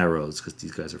little arrows because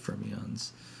these guys are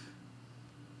fermions.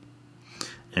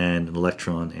 And an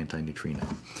electron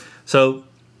antineutrino. So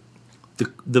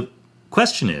the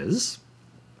question is,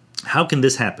 how can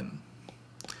this happen?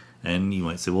 And you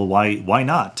might say, well, why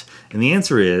not? And the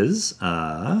answer is, if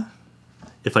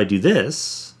I do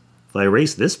this, if I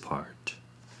erase this part,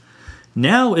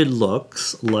 now it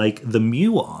looks like the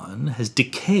muon has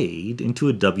decayed into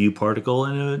a W particle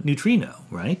and a neutrino,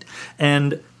 right?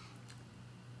 And,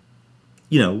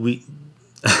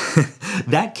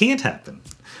 that can't happen.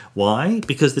 Why?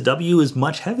 Because the W is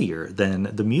much heavier than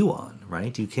the muon,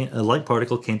 right? A light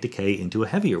particle can't decay into a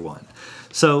heavier one.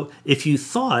 So if you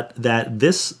thought that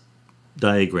this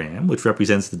diagram, which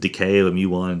represents the decay of a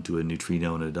muon into a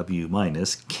neutrino and a W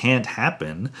minus, can't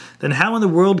happen, then how in the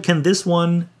world can this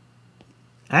one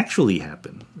actually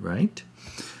happen, right?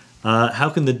 How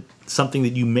can something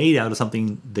that you made out of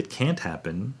something that can't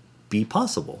happen be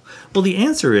possible? Well, the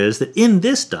answer is that in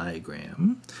this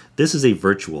diagram, this is a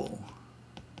virtual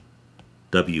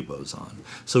W boson.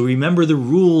 So remember, the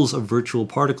rules of virtual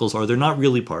particles are they're not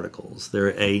really particles.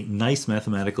 They're a nice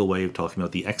mathematical way of talking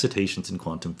about the excitations in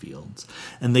quantum fields.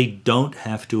 And they don't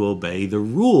have to obey the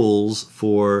rules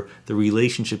for the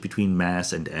relationship between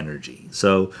mass and energy.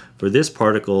 So for this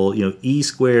particle, E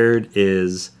squared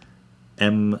is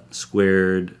m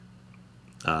squared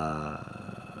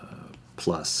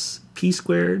plus p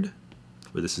squared,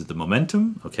 where this is the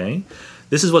momentum, okay?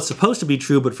 this is what's supposed to be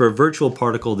true, but for a virtual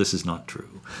particle, this is not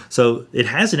true. So it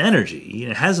has an energy,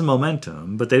 it has a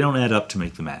momentum, but they don't add up to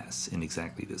make the mass in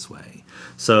exactly this way.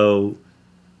 So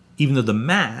even though the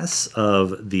mass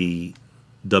of the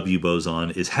W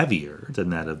boson is heavier than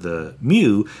that of the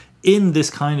mu, in this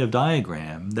kind of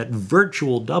diagram, that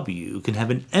virtual W can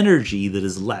have an energy that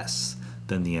is less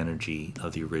than the energy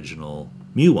of the original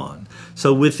muon.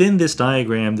 So within this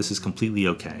diagram, this is completely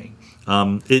okay.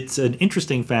 It's an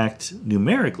interesting fact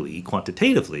numerically,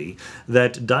 quantitatively,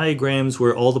 that diagrams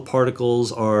where all the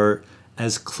particles are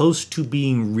as close to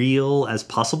being real as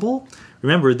possible.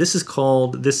 Remember, this is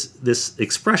called, this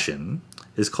expression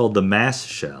is called the mass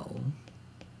shell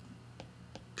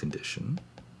condition,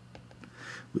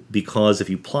 because if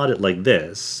you plot it like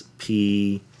this,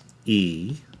 P,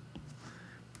 E,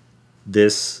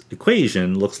 this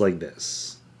equation looks like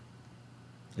this.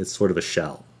 It's sort of a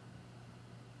shell,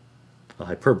 a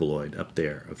hyperboloid up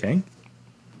there, okay?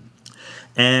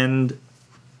 And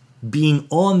being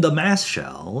on the mass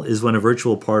shell is when a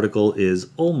virtual particle is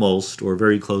almost or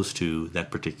very close to that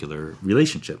particular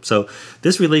relationship. So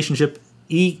this relationship,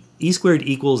 E squared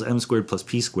equals m squared plus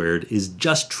p squared, is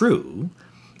just true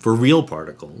for real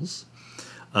particles.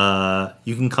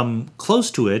 You can come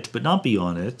close to it, but not be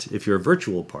on it if you're a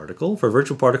virtual particle. For a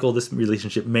virtual particle, this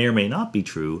relationship may or may not be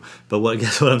true, but I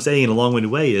guess what I'm saying in a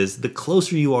long-winded way is the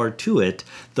closer you are to it,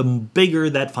 the bigger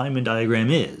that Feynman diagram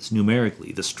is,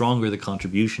 numerically, the stronger the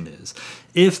contribution is.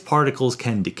 If particles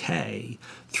can decay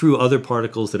through other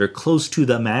particles that are close to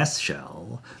the mass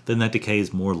shell, then that decay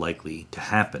is more likely to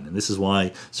happen. And this is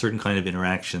why certain kind of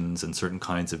interactions and certain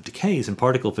kinds of decays in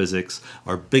particle physics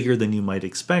are bigger than you might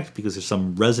expect, because there's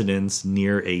some resonance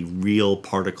near a real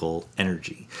particle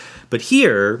energy. But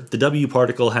here, the W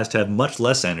particle has to have much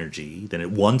less energy than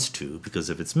it wants to because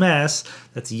of its mass.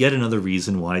 That's yet another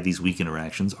reason why these weak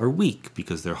interactions are weak,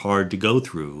 because they're hard to go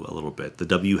through a little bit. The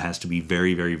W has to be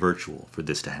very, very virtual for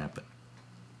this to happen.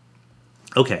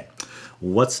 Okay,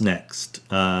 what's next?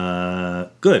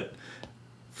 Good.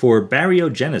 For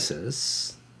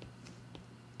baryogenesis,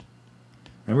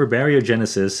 remember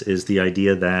baryogenesis is the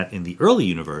idea that in the early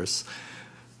universe,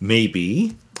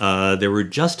 maybe there were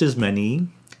just as many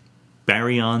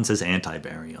baryons as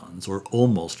antibaryons, or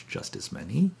almost just as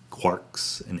many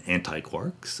quarks and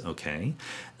antiquarks, okay?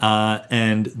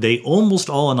 And they almost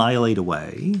all annihilate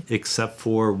away, except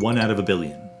for 1 out of a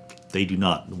billion. They do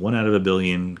not. 1 out of a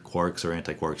billion quarks or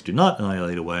antiquarks do not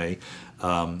annihilate away,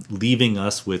 leaving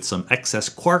us with some excess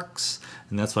quarks,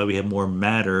 and that's why we have more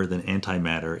matter than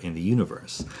antimatter in the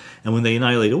universe. And when they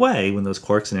annihilate away, when those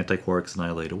quarks and antiquarks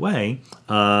annihilate away,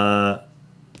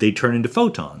 they turn into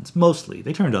photons, mostly.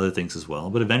 They turn into other things as well,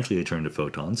 but eventually they turn into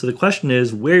photons. So the question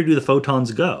is, where do the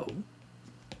photons go?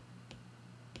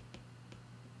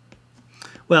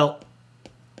 Well,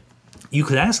 you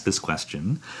could ask this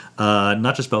question,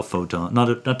 not just about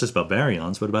not just about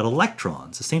baryons, but about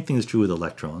electrons. The same thing is true with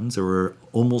electrons. There were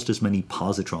almost as many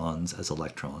positrons as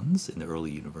electrons in the early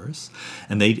universe,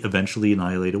 and they eventually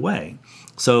annihilate away.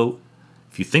 So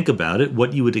if you think about it,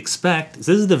 what you would expect, this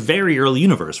is the very early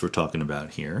universe we're talking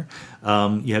about here.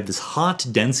 You have this hot,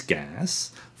 dense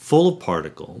gas full of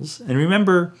particles, and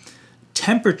remember,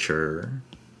 temperature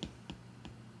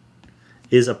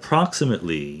is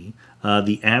approximately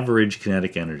the average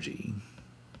kinetic energy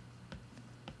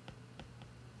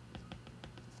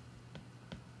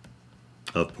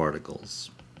of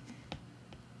particles.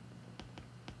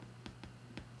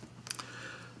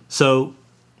 So,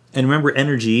 and remember,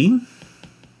 energy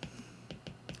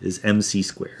is mc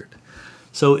squared.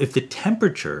 So if the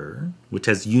temperature, which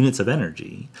has units of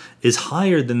energy, is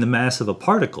higher than the mass of a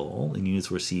particle, in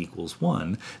units where c equals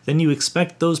 1, then you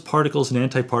expect those particles and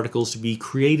antiparticles to be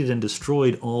created and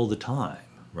destroyed all the time,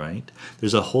 right?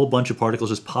 There's a whole bunch of particles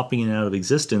just popping in and out of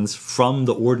existence from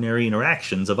the ordinary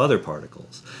interactions of other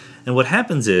particles. And what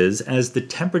happens is, as the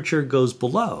temperature goes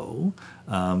below,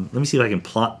 let me see if I can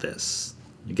plot this.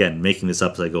 Again, making this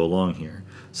up as I go along here.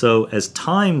 So as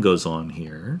time goes on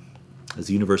here, as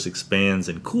the universe expands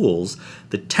and cools,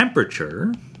 the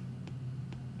temperature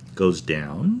goes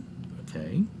down,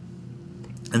 okay?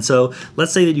 And so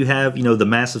let's say that you have, the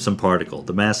mass of some particle,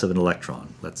 the mass of an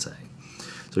electron, let's say.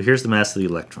 So here's the mass of the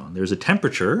electron. There's a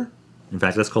temperature. In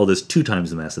fact, let's call this 2 times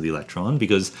the mass of the electron,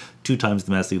 because 2 times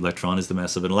the mass of the electron is the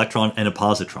mass of an electron and a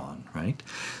positron, right?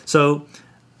 So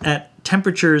at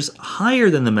temperatures higher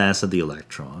than the mass of the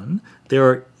electron, there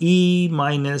are E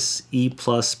minus E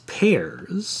plus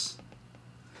pairs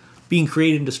being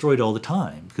created and destroyed all the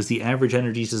time, because the average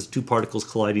energies of 2 particles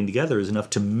colliding together is enough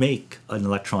to make an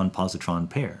electron-positron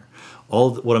pair.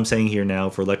 what I'm saying here now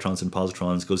for electrons and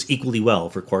positrons goes equally well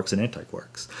for quarks and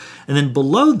antiquarks. And then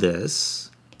below this,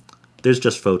 there's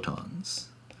just photons.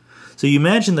 So you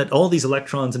imagine that all these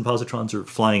electrons and positrons are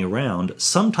flying around.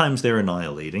 Sometimes they're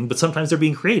annihilating, but sometimes they're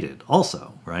being created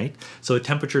also, right? So at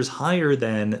temperatures higher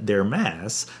than their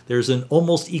mass, there's an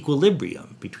almost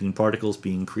equilibrium between particles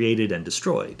being created and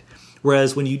destroyed.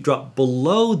 Whereas when you drop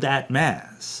below that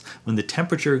mass, when the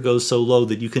temperature goes so low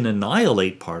that you can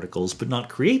annihilate particles but not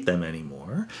create them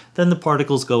anymore, then the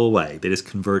particles go away. They just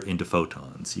convert into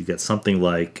photons. You get something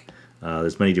like,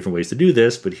 there's many different ways to do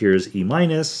this, but here's E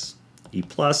minus, E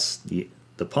plus, the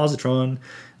positron,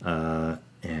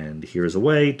 and here's a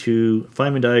way to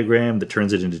Feynman diagram that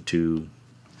turns it into 2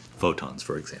 photons,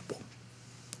 for example.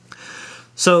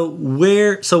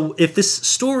 So if this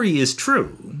story is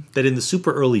true, that in the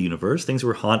super early universe, things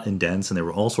were hot and dense and there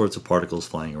were all sorts of particles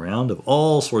flying around of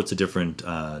all sorts of different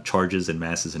charges and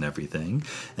masses and everything,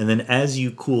 and then as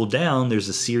you cool down, there's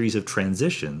a series of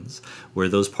transitions where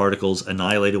those particles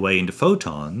annihilate away into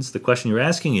photons, the question you're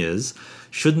asking is,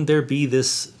 shouldn't there be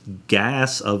this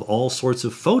gas of all sorts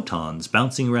of photons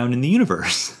bouncing around in the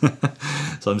universe?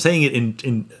 So I'm saying it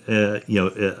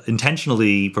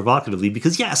intentionally, provocatively,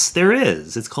 because yes, there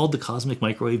is. It's called the cosmic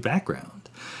microwave background.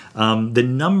 The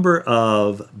number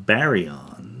of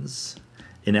baryons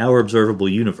in our observable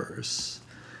universe,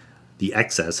 the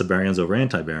excess of baryons over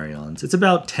antibaryons, it's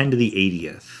about 10 to the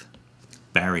 80th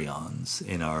baryons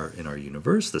in our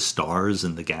universe, the stars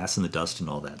and the gas and the dust and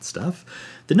all that stuff.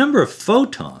 The number of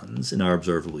photons in our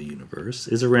observable universe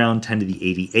is around 10 to the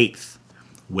 88th,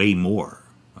 way more,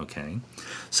 okay?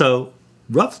 So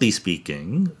roughly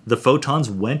speaking, the photons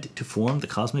went to form the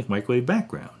cosmic microwave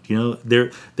background. You know,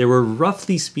 there were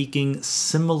roughly speaking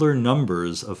similar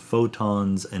numbers of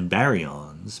photons and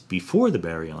baryons before the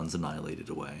baryons annihilated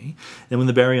away. And when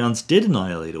the baryons did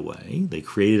annihilate away, they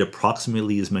created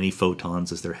approximately as many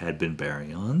photons as there had been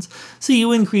baryons. So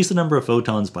you increase the number of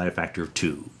photons by a factor of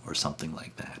 2 or something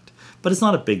like that. But it's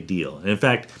not a big deal. And in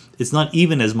fact, it's not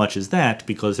even as much as that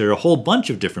because there are a whole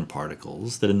bunch of different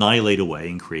particles that annihilate away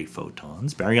and create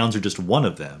photons. Baryons are just one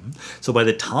of them. So by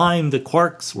the time the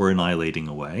quarks were annihilating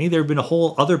away, there had been a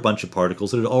whole other bunch of particles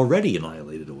that had already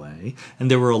annihilated away, and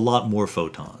there were a lot more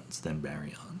photons than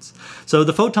baryons. So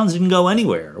the photons didn't go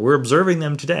anywhere. We're observing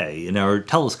them today in our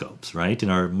telescopes, right?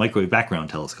 In our microwave background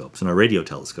telescopes, in our radio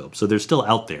telescopes. So they're still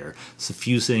out there,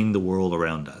 suffusing the world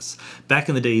around us. Back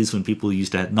in the days when people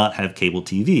used to not have cable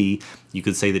TV, you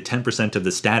could say that 10% of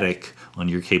the static on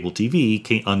your cable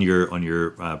TV, on your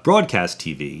broadcast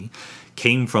TV,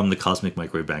 came from the cosmic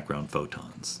microwave background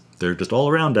photons. They're just all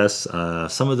around us.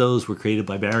 Some of those were created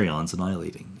by baryons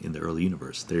annihilating in the early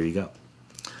universe. There you go.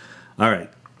 All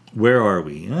right. Where are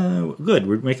we? Good,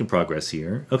 we're making progress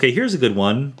here. Okay, here's a good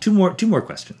one. Two more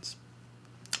questions.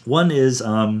 One is,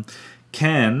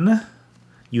 can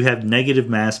you have negative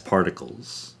mass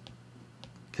particles?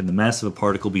 Can the mass of a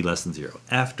particle be less than 0?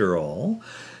 After all,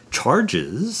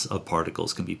 charges of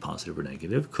particles can be positive or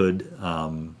negative. Could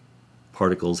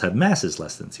particles have masses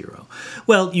less than 0?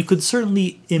 Well, you could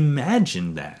certainly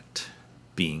imagine that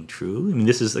being true. I mean,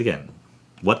 this is, again,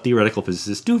 what theoretical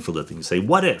physicists do for a living. You say,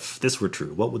 what if this were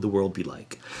true? What would the world be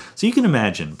like? So you can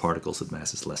imagine particles with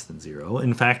masses less than 0.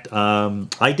 In fact,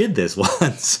 I did this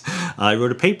once. I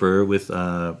wrote a paper with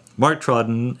Mark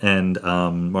Trodden and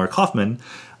Mark Hoffman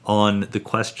on the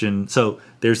question. So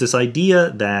there's this idea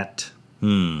that,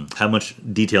 how much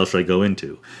detail should I go into?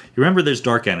 You remember there's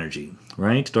dark energy,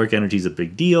 right? Dark energy is a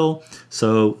big deal.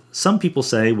 So some people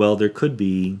say, well, there could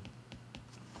be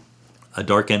a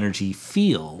dark energy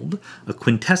field, a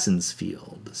quintessence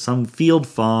field, some field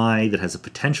phi that has a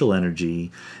potential energy,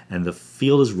 and the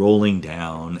field is rolling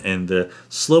down, and the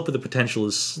slope of the potential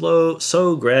is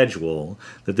so gradual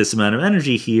that this amount of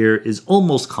energy here is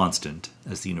almost constant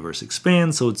as the universe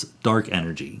expands, so it's dark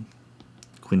energy.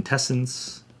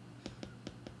 Quintessence.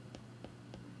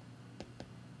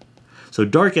 So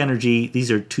dark energy, these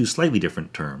are two slightly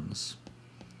different terms.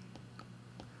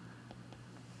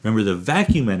 Remember, the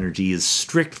vacuum energy is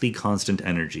strictly constant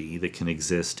energy that can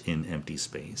exist in empty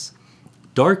space.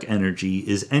 Dark energy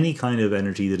is any kind of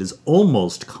energy that is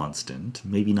almost constant,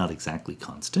 maybe not exactly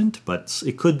constant, but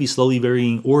it could be slowly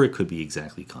varying or it could be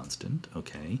exactly constant,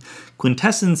 okay?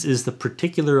 Quintessence is the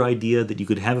particular idea that you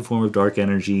could have a form of dark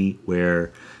energy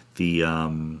where the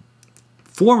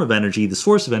form of energy, the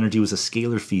source of energy, was a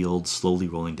scalar field slowly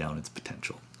rolling down its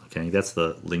potential, okay? That's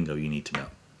the lingo you need to know.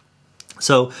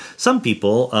 So some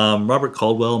people, Robert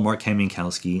Caldwell, Mark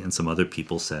Kamienowski, and some other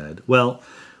people said, well,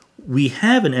 we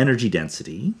have an energy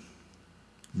density.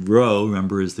 Rho,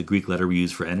 remember, is the Greek letter we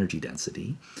use for energy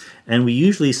density. And we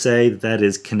usually say that that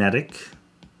is kinetic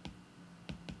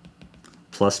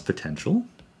plus potential.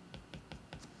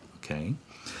 Okay.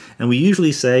 And we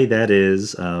usually say that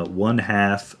is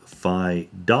 1/2 phi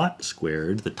dot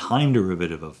squared, the time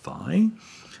derivative of phi,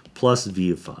 plus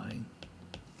v of phi.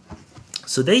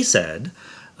 So they said,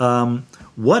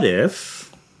 what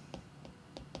if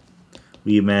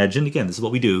we imagined, again, this is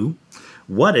what we do,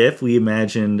 what if we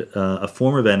imagined a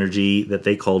form of energy that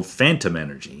they called phantom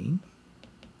energy,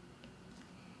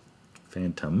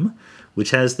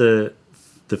 which has the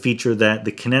feature that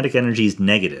the kinetic energy is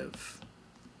negative,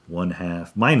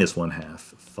 minus 1/2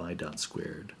 phi dot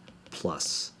squared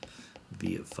plus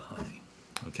v of phi,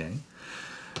 okay?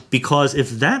 Because if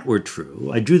that were true,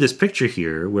 I drew this picture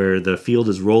here where the field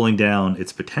is rolling down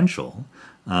its potential,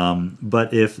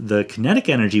 but if the kinetic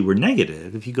energy were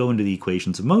negative, if you go into the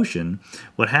equations of motion,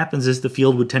 what happens is the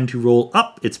field would tend to roll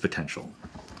up its potential.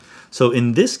 So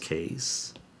in this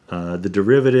case, the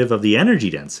derivative of the energy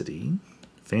density,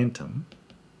 phantom,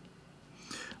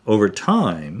 over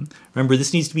time, remember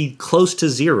this needs to be close to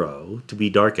zero to be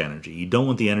dark energy. You don't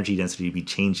want the energy density to be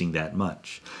changing that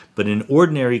much. But in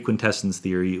ordinary quintessence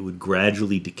theory, it would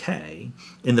gradually decay.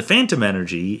 In the phantom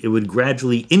energy, it would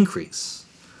gradually increase.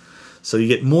 So you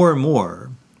get more and more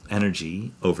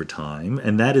energy over time,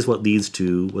 and that is what leads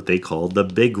to what they call the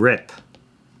big rip.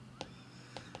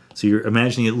 So you're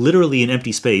imagining it literally in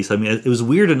empty space. I mean, it was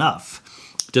weird enough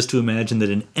just to imagine that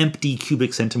an empty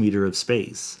cubic centimeter of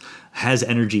space has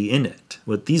energy in it.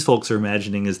 What these folks are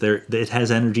imagining is that it has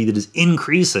energy that is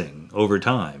increasing over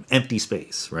time, empty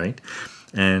space, right?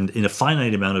 And in a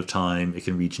finite amount of time, it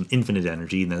can reach an infinite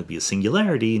energy, and that would be a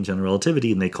singularity in general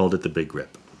relativity, and they called it the big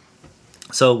rip.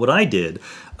 So what I did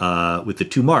with the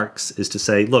 2 marks is to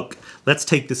say, look, let's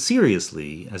take this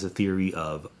seriously as a theory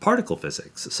of particle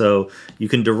physics. So you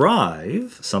can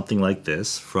derive something like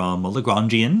this from a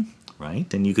Lagrangian,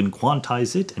 right? And you can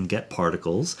quantize it and get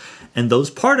particles, and those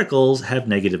particles have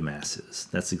negative masses.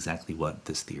 That's exactly what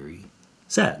this theory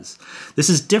says. This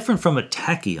is different from a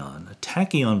tachyon. A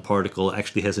tachyon particle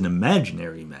actually has an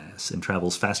imaginary mass and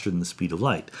travels faster than the speed of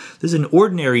light. This is an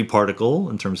ordinary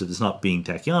particle in terms of it's not being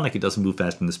tachyonic. It doesn't move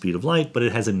faster than the speed of light, but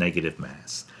it has a negative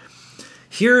mass.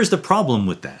 Here's the problem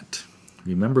with that.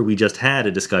 Remember, we just had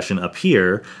a discussion up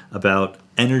here about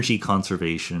energy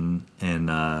conservation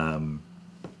and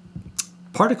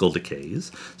particle decays.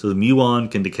 So the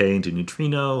muon can decay into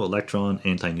neutrino, electron,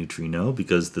 antineutrino,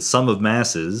 because the sum of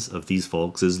masses of these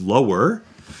folks is lower,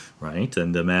 right,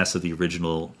 than the mass of the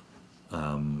original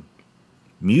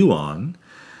muon.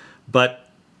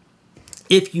 But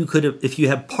if you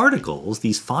have particles,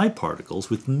 these phi particles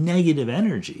with negative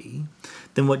energy,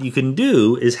 then what you can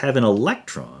do is have an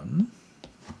electron,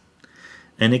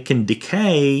 and it can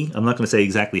decay. I'm not going to say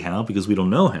exactly how because we don't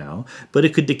know how, but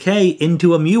it could decay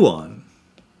into a muon.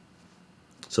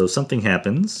 So something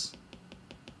happens,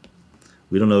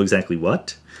 we don't know exactly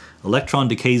what. Electron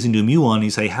decays into a muon, and you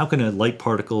say, how can a light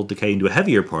particle decay into a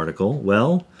heavier particle?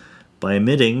 Well, by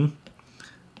emitting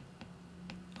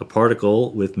a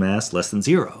particle with mass less than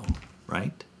 0,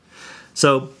 right?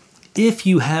 So if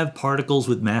you have particles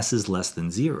with masses less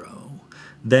than 0,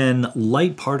 then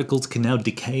light particles can now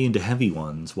decay into heavy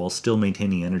ones while still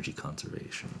maintaining energy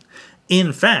conservation.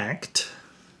 In fact,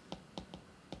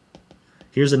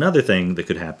 here's another thing that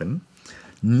could happen.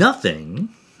 Nothing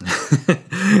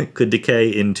could decay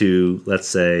into, let's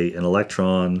say, an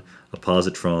electron, a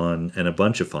positron, and a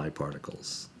bunch of phi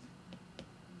particles.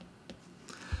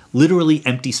 Literally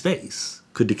empty space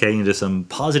could decay into some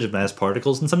positive mass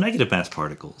particles and some negative mass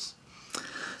particles.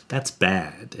 That's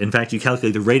bad. In fact, you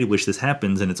calculate the rate at which this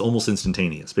happens, and it's almost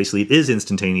instantaneous. Basically, it is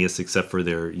instantaneous, except for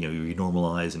you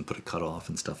normalize and put a cutoff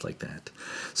and stuff like that.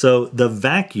 So the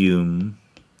vacuum,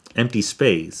 empty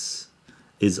space,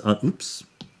 is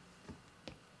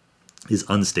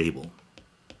unstable.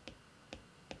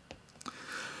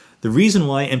 The reason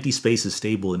why empty space is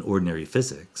stable in ordinary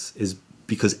physics is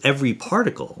because every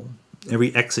particle,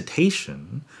 every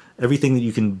excitation, everything that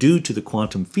you can do to the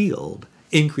quantum field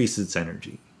increases its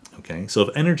energy. Okay? So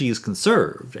if energy is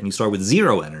conserved and you start with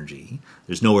 0 energy,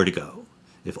 there's nowhere to go.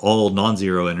 If all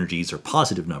non-zero energies are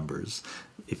positive numbers,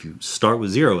 if you start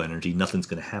with 0 energy, nothing's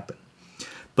going to happen.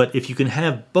 But if you can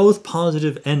have both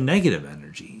positive and negative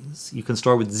energies, you can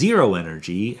start with 0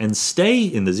 energy and stay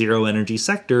in the 0 energy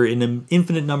sector in an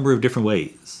infinite number of different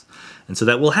ways. And so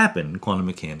that will happen quantum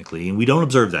mechanically, and we don't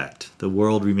observe that. The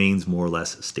world remains more or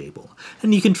less stable.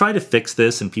 And you can try to fix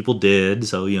this, and people did.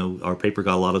 So, our paper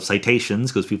got a lot of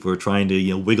citations because people were trying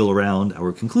to, wiggle around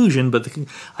our conclusion. But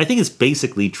I think it's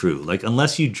basically true. Like,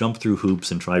 unless you jump through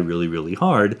hoops and try really, really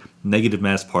hard, negative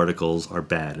mass particles are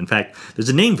bad. In fact, there's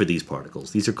a name for these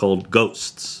particles. These are called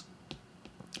ghosts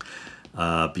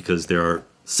because there are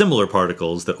similar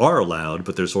particles that are allowed,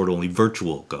 but they're sort of only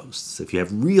virtual ghosts. If you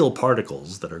have real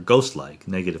particles that are ghost-like,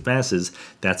 negative masses,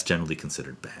 that's generally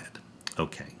considered bad.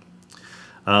 Okay.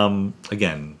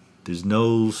 Again, there's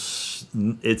no...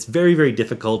 It's very, very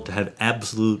difficult to have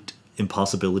absolute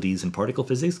impossibilities in particle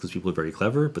physics because people are very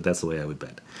clever, but that's the way I would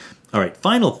bet. All right,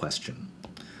 final question.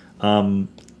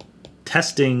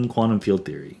 Testing quantum field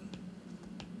theory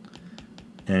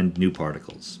and new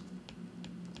particles.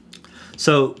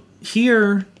 So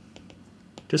here,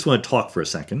 just want to talk for a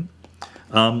second.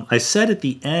 I said at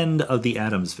the end of the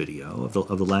atoms video,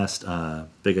 of the last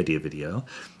big idea video,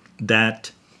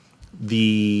 that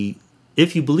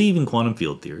if you believe in quantum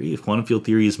field theory, if quantum field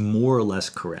theory is more or less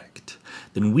correct,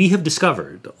 then we have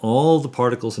discovered all the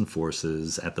particles and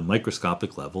forces at the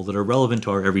microscopic level that are relevant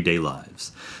to our everyday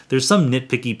lives. There's some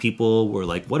nitpicky people who are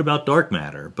like, what about dark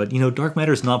matter? But, dark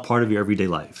matter is not part of your everyday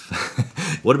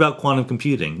life. What about quantum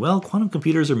computing? Well, quantum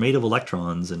computers are made of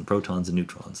electrons and protons and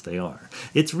neutrons. They are.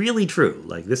 It's really true.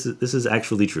 Like, this is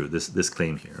actually true, this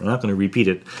claim here. I'm not going to repeat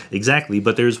it exactly,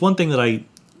 but there's one thing that I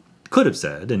could have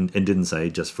said and didn't say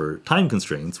just for time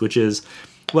constraints, which is,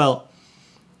 well,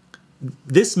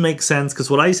 this makes sense because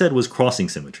what I said was crossing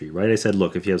symmetry, right? I said,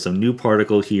 look, if you have some new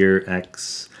particle here,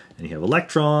 X, and you have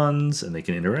electrons and they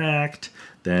can interact,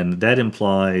 then that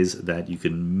implies that you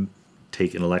can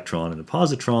take an electron and a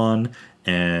positron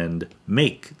and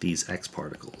make these X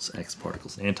particles and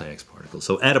anti-X particles.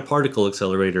 So at a particle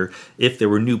accelerator, if there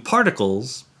were new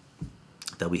particles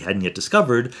that we hadn't yet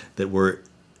discovered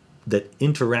that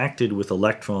interacted with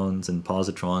electrons and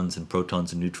positrons and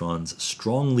protons and neutrons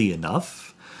strongly enough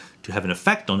to have an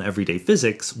effect on everyday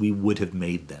physics, we would have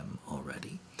made them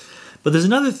already. But there's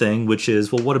another thing, which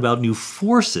is, well, what about new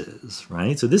forces,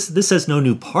 right? So this says no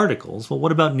new particles. Well,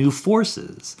 what about new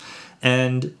forces?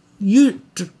 And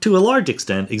to a large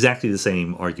extent, exactly the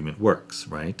same argument works,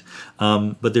 right?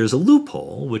 But there's a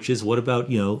loophole, which is what about,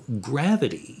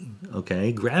 gravity,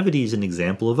 okay? Gravity is an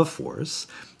example of a force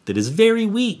that is very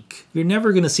weak. You're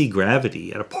never going to see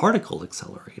gravity at a particle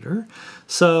accelerator.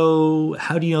 So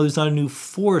how do you know there's not a new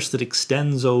force that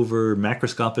extends over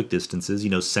macroscopic distances,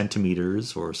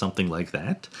 centimeters or something like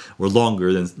that, or larger,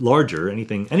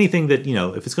 anything that,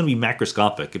 if it's going to be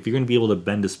macroscopic, if you're going to be able to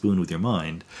bend a spoon with your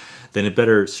mind, then it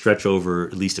better stretch over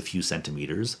at least a few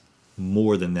centimeters.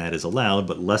 More than that is allowed,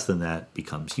 but less than that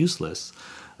becomes useless.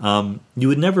 You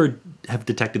would never have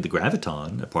detected the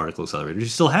graviton at particle accelerators. You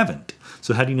still haven't.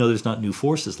 So how do you know there's not new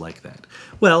forces like that?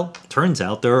 Well, turns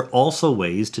out there are also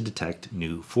ways to detect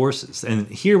new forces. And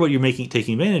here what you're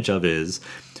taking advantage of is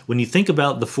when you think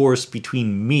about the force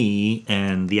between me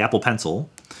and the Apple Pencil,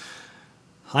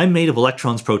 I'm made of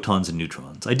electrons, protons, and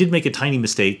neutrons. I did make a tiny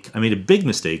mistake. I made a big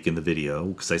mistake in the video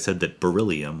because I said that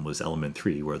beryllium was element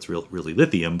 3, where it's really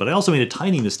lithium, but I also made a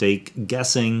tiny mistake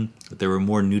guessing that there were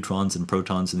more neutrons and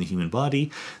protons in the human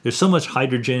body. There's so much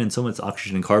hydrogen and so much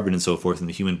oxygen and carbon and so forth in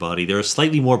the human body, there are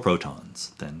slightly more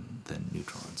protons than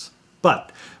neutrons.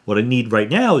 But what I need right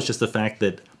now is just the fact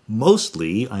that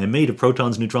mostly I am made of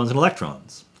protons, neutrons, and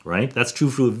electrons. Right? That's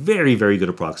true for a very, very good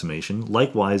approximation,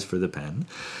 likewise for the pen.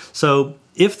 So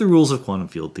if the rules of quantum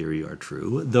field theory are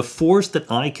true, the force that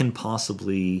I can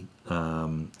possibly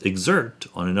exert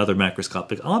on another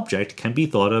macroscopic object can be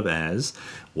thought of as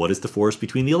what is the force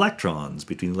between the electrons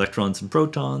and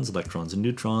protons, electrons and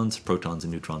neutrons,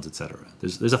 etc.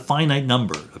 There's a finite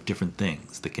number of different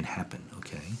things that can happen,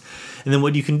 okay? And then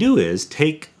what you can do is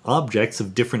take objects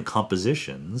of different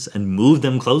compositions and move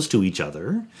them close to each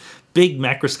other, big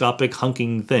macroscopic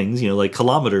hunking things, like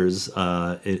kilometers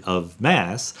of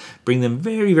mass, bring them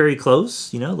very, very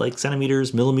close, like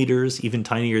centimeters, millimeters, even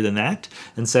tinier than that,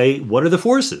 and say, what are the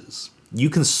forces? You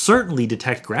can certainly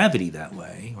detect gravity that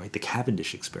way, right? The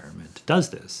Cavendish experiment does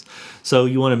this. So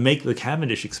you want to make the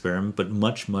Cavendish experiment, but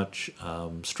much, much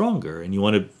stronger, and you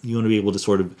want to be able to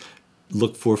sort of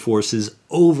look for forces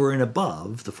over and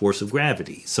above the force of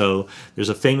gravity. So there's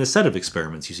a famous set of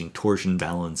experiments using torsion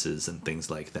balances and things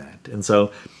like that. And so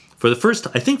for the first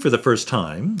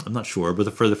time, I'm not sure,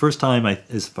 but for the first time,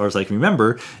 as far as I can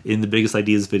remember, in the Biggest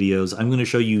Ideas videos, I'm going to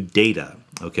show you data,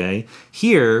 okay?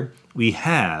 Here we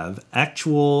have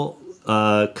actual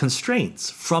constraints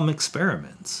from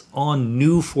experiments on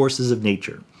new forces of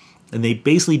nature. And they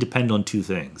basically depend on two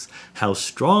things. How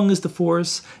strong is the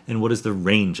force, and what is the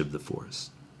range of the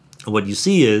force? What you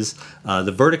see is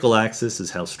the vertical axis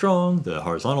is how strong, the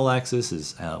horizontal axis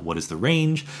is what is the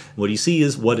range. What you see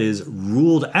is what is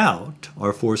ruled out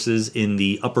are forces in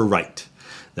the upper right.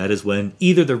 That is when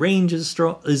either the range is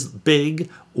big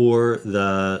or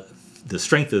the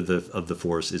strength of the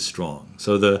force is strong.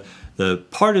 So the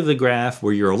part of the graph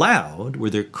where you're allowed, where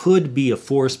there could be a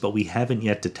force but we haven't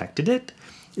yet detected it,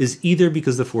 is either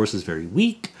because the force is very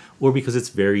weak or because it's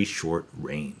very short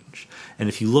range. And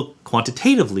if you look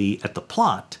quantitatively at the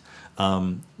plot,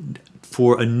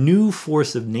 for a new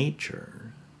force of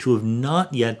nature to have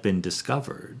not yet been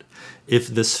discovered,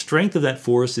 if the strength of that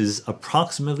force is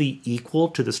approximately equal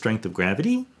to the strength of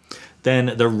gravity,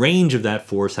 then the range of that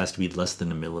force has to be less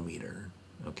than a millimeter.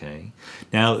 Okay.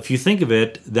 Now, if you think of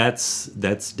it, that's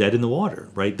dead in the water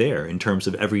right there in terms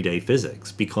of everyday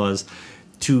physics, because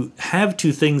to have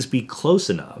two things be close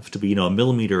enough to be, a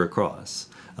millimeter across.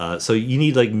 So you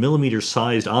need like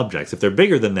millimeter-sized objects. If they're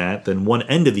bigger than that, then one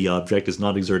end of the object is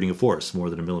not exerting a force more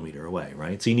than a millimeter away,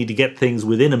 right? So you need to get things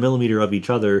within a millimeter of each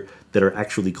other that are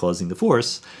actually causing the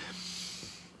force.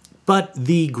 But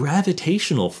the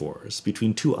gravitational force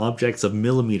between two objects of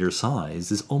millimeter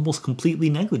size is almost completely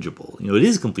negligible. It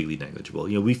is completely negligible.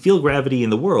 We feel gravity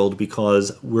in the world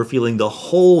because we're feeling the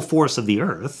whole force of the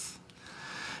Earth.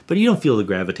 But you don't feel the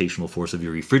gravitational force of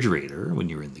your refrigerator when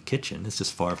you're in the kitchen. It's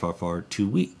just far, far, far too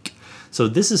weak. So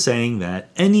this is saying that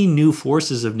any new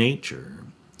forces of nature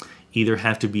either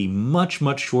have to be much,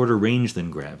 much shorter range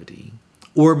than gravity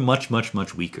or much, much,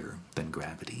 much weaker than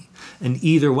gravity. And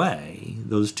either way,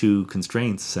 those two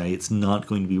constraints say it's not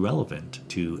going to be relevant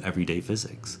to everyday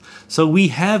physics. So we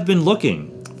have been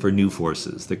looking for new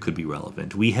forces that could be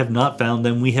relevant. We have not found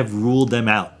them. We have ruled them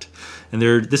out. And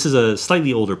this is a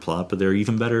slightly older plot, but there are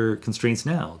even better constraints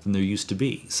now than there used to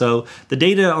be. So the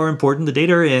data are important. The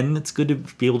data are in. It's good to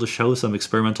be able to show some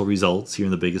experimental results here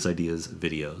in the Biggest Ideas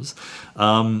videos.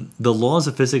 The laws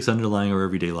of physics underlying our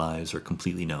everyday lives are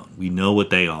completely known. We know what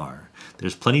they are.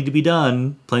 There's plenty to be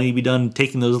done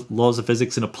taking those laws of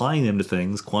physics and applying them to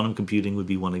things. Quantum computing would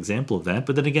be one example of that.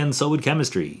 But then again, so would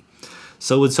chemistry.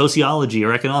 So would sociology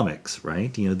or economics,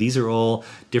 right? These are all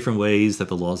different ways that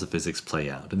the laws of physics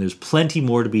play out. And there's plenty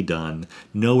more to be done,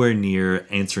 nowhere near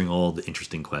answering all the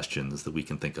interesting questions that we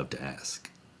can think of to ask.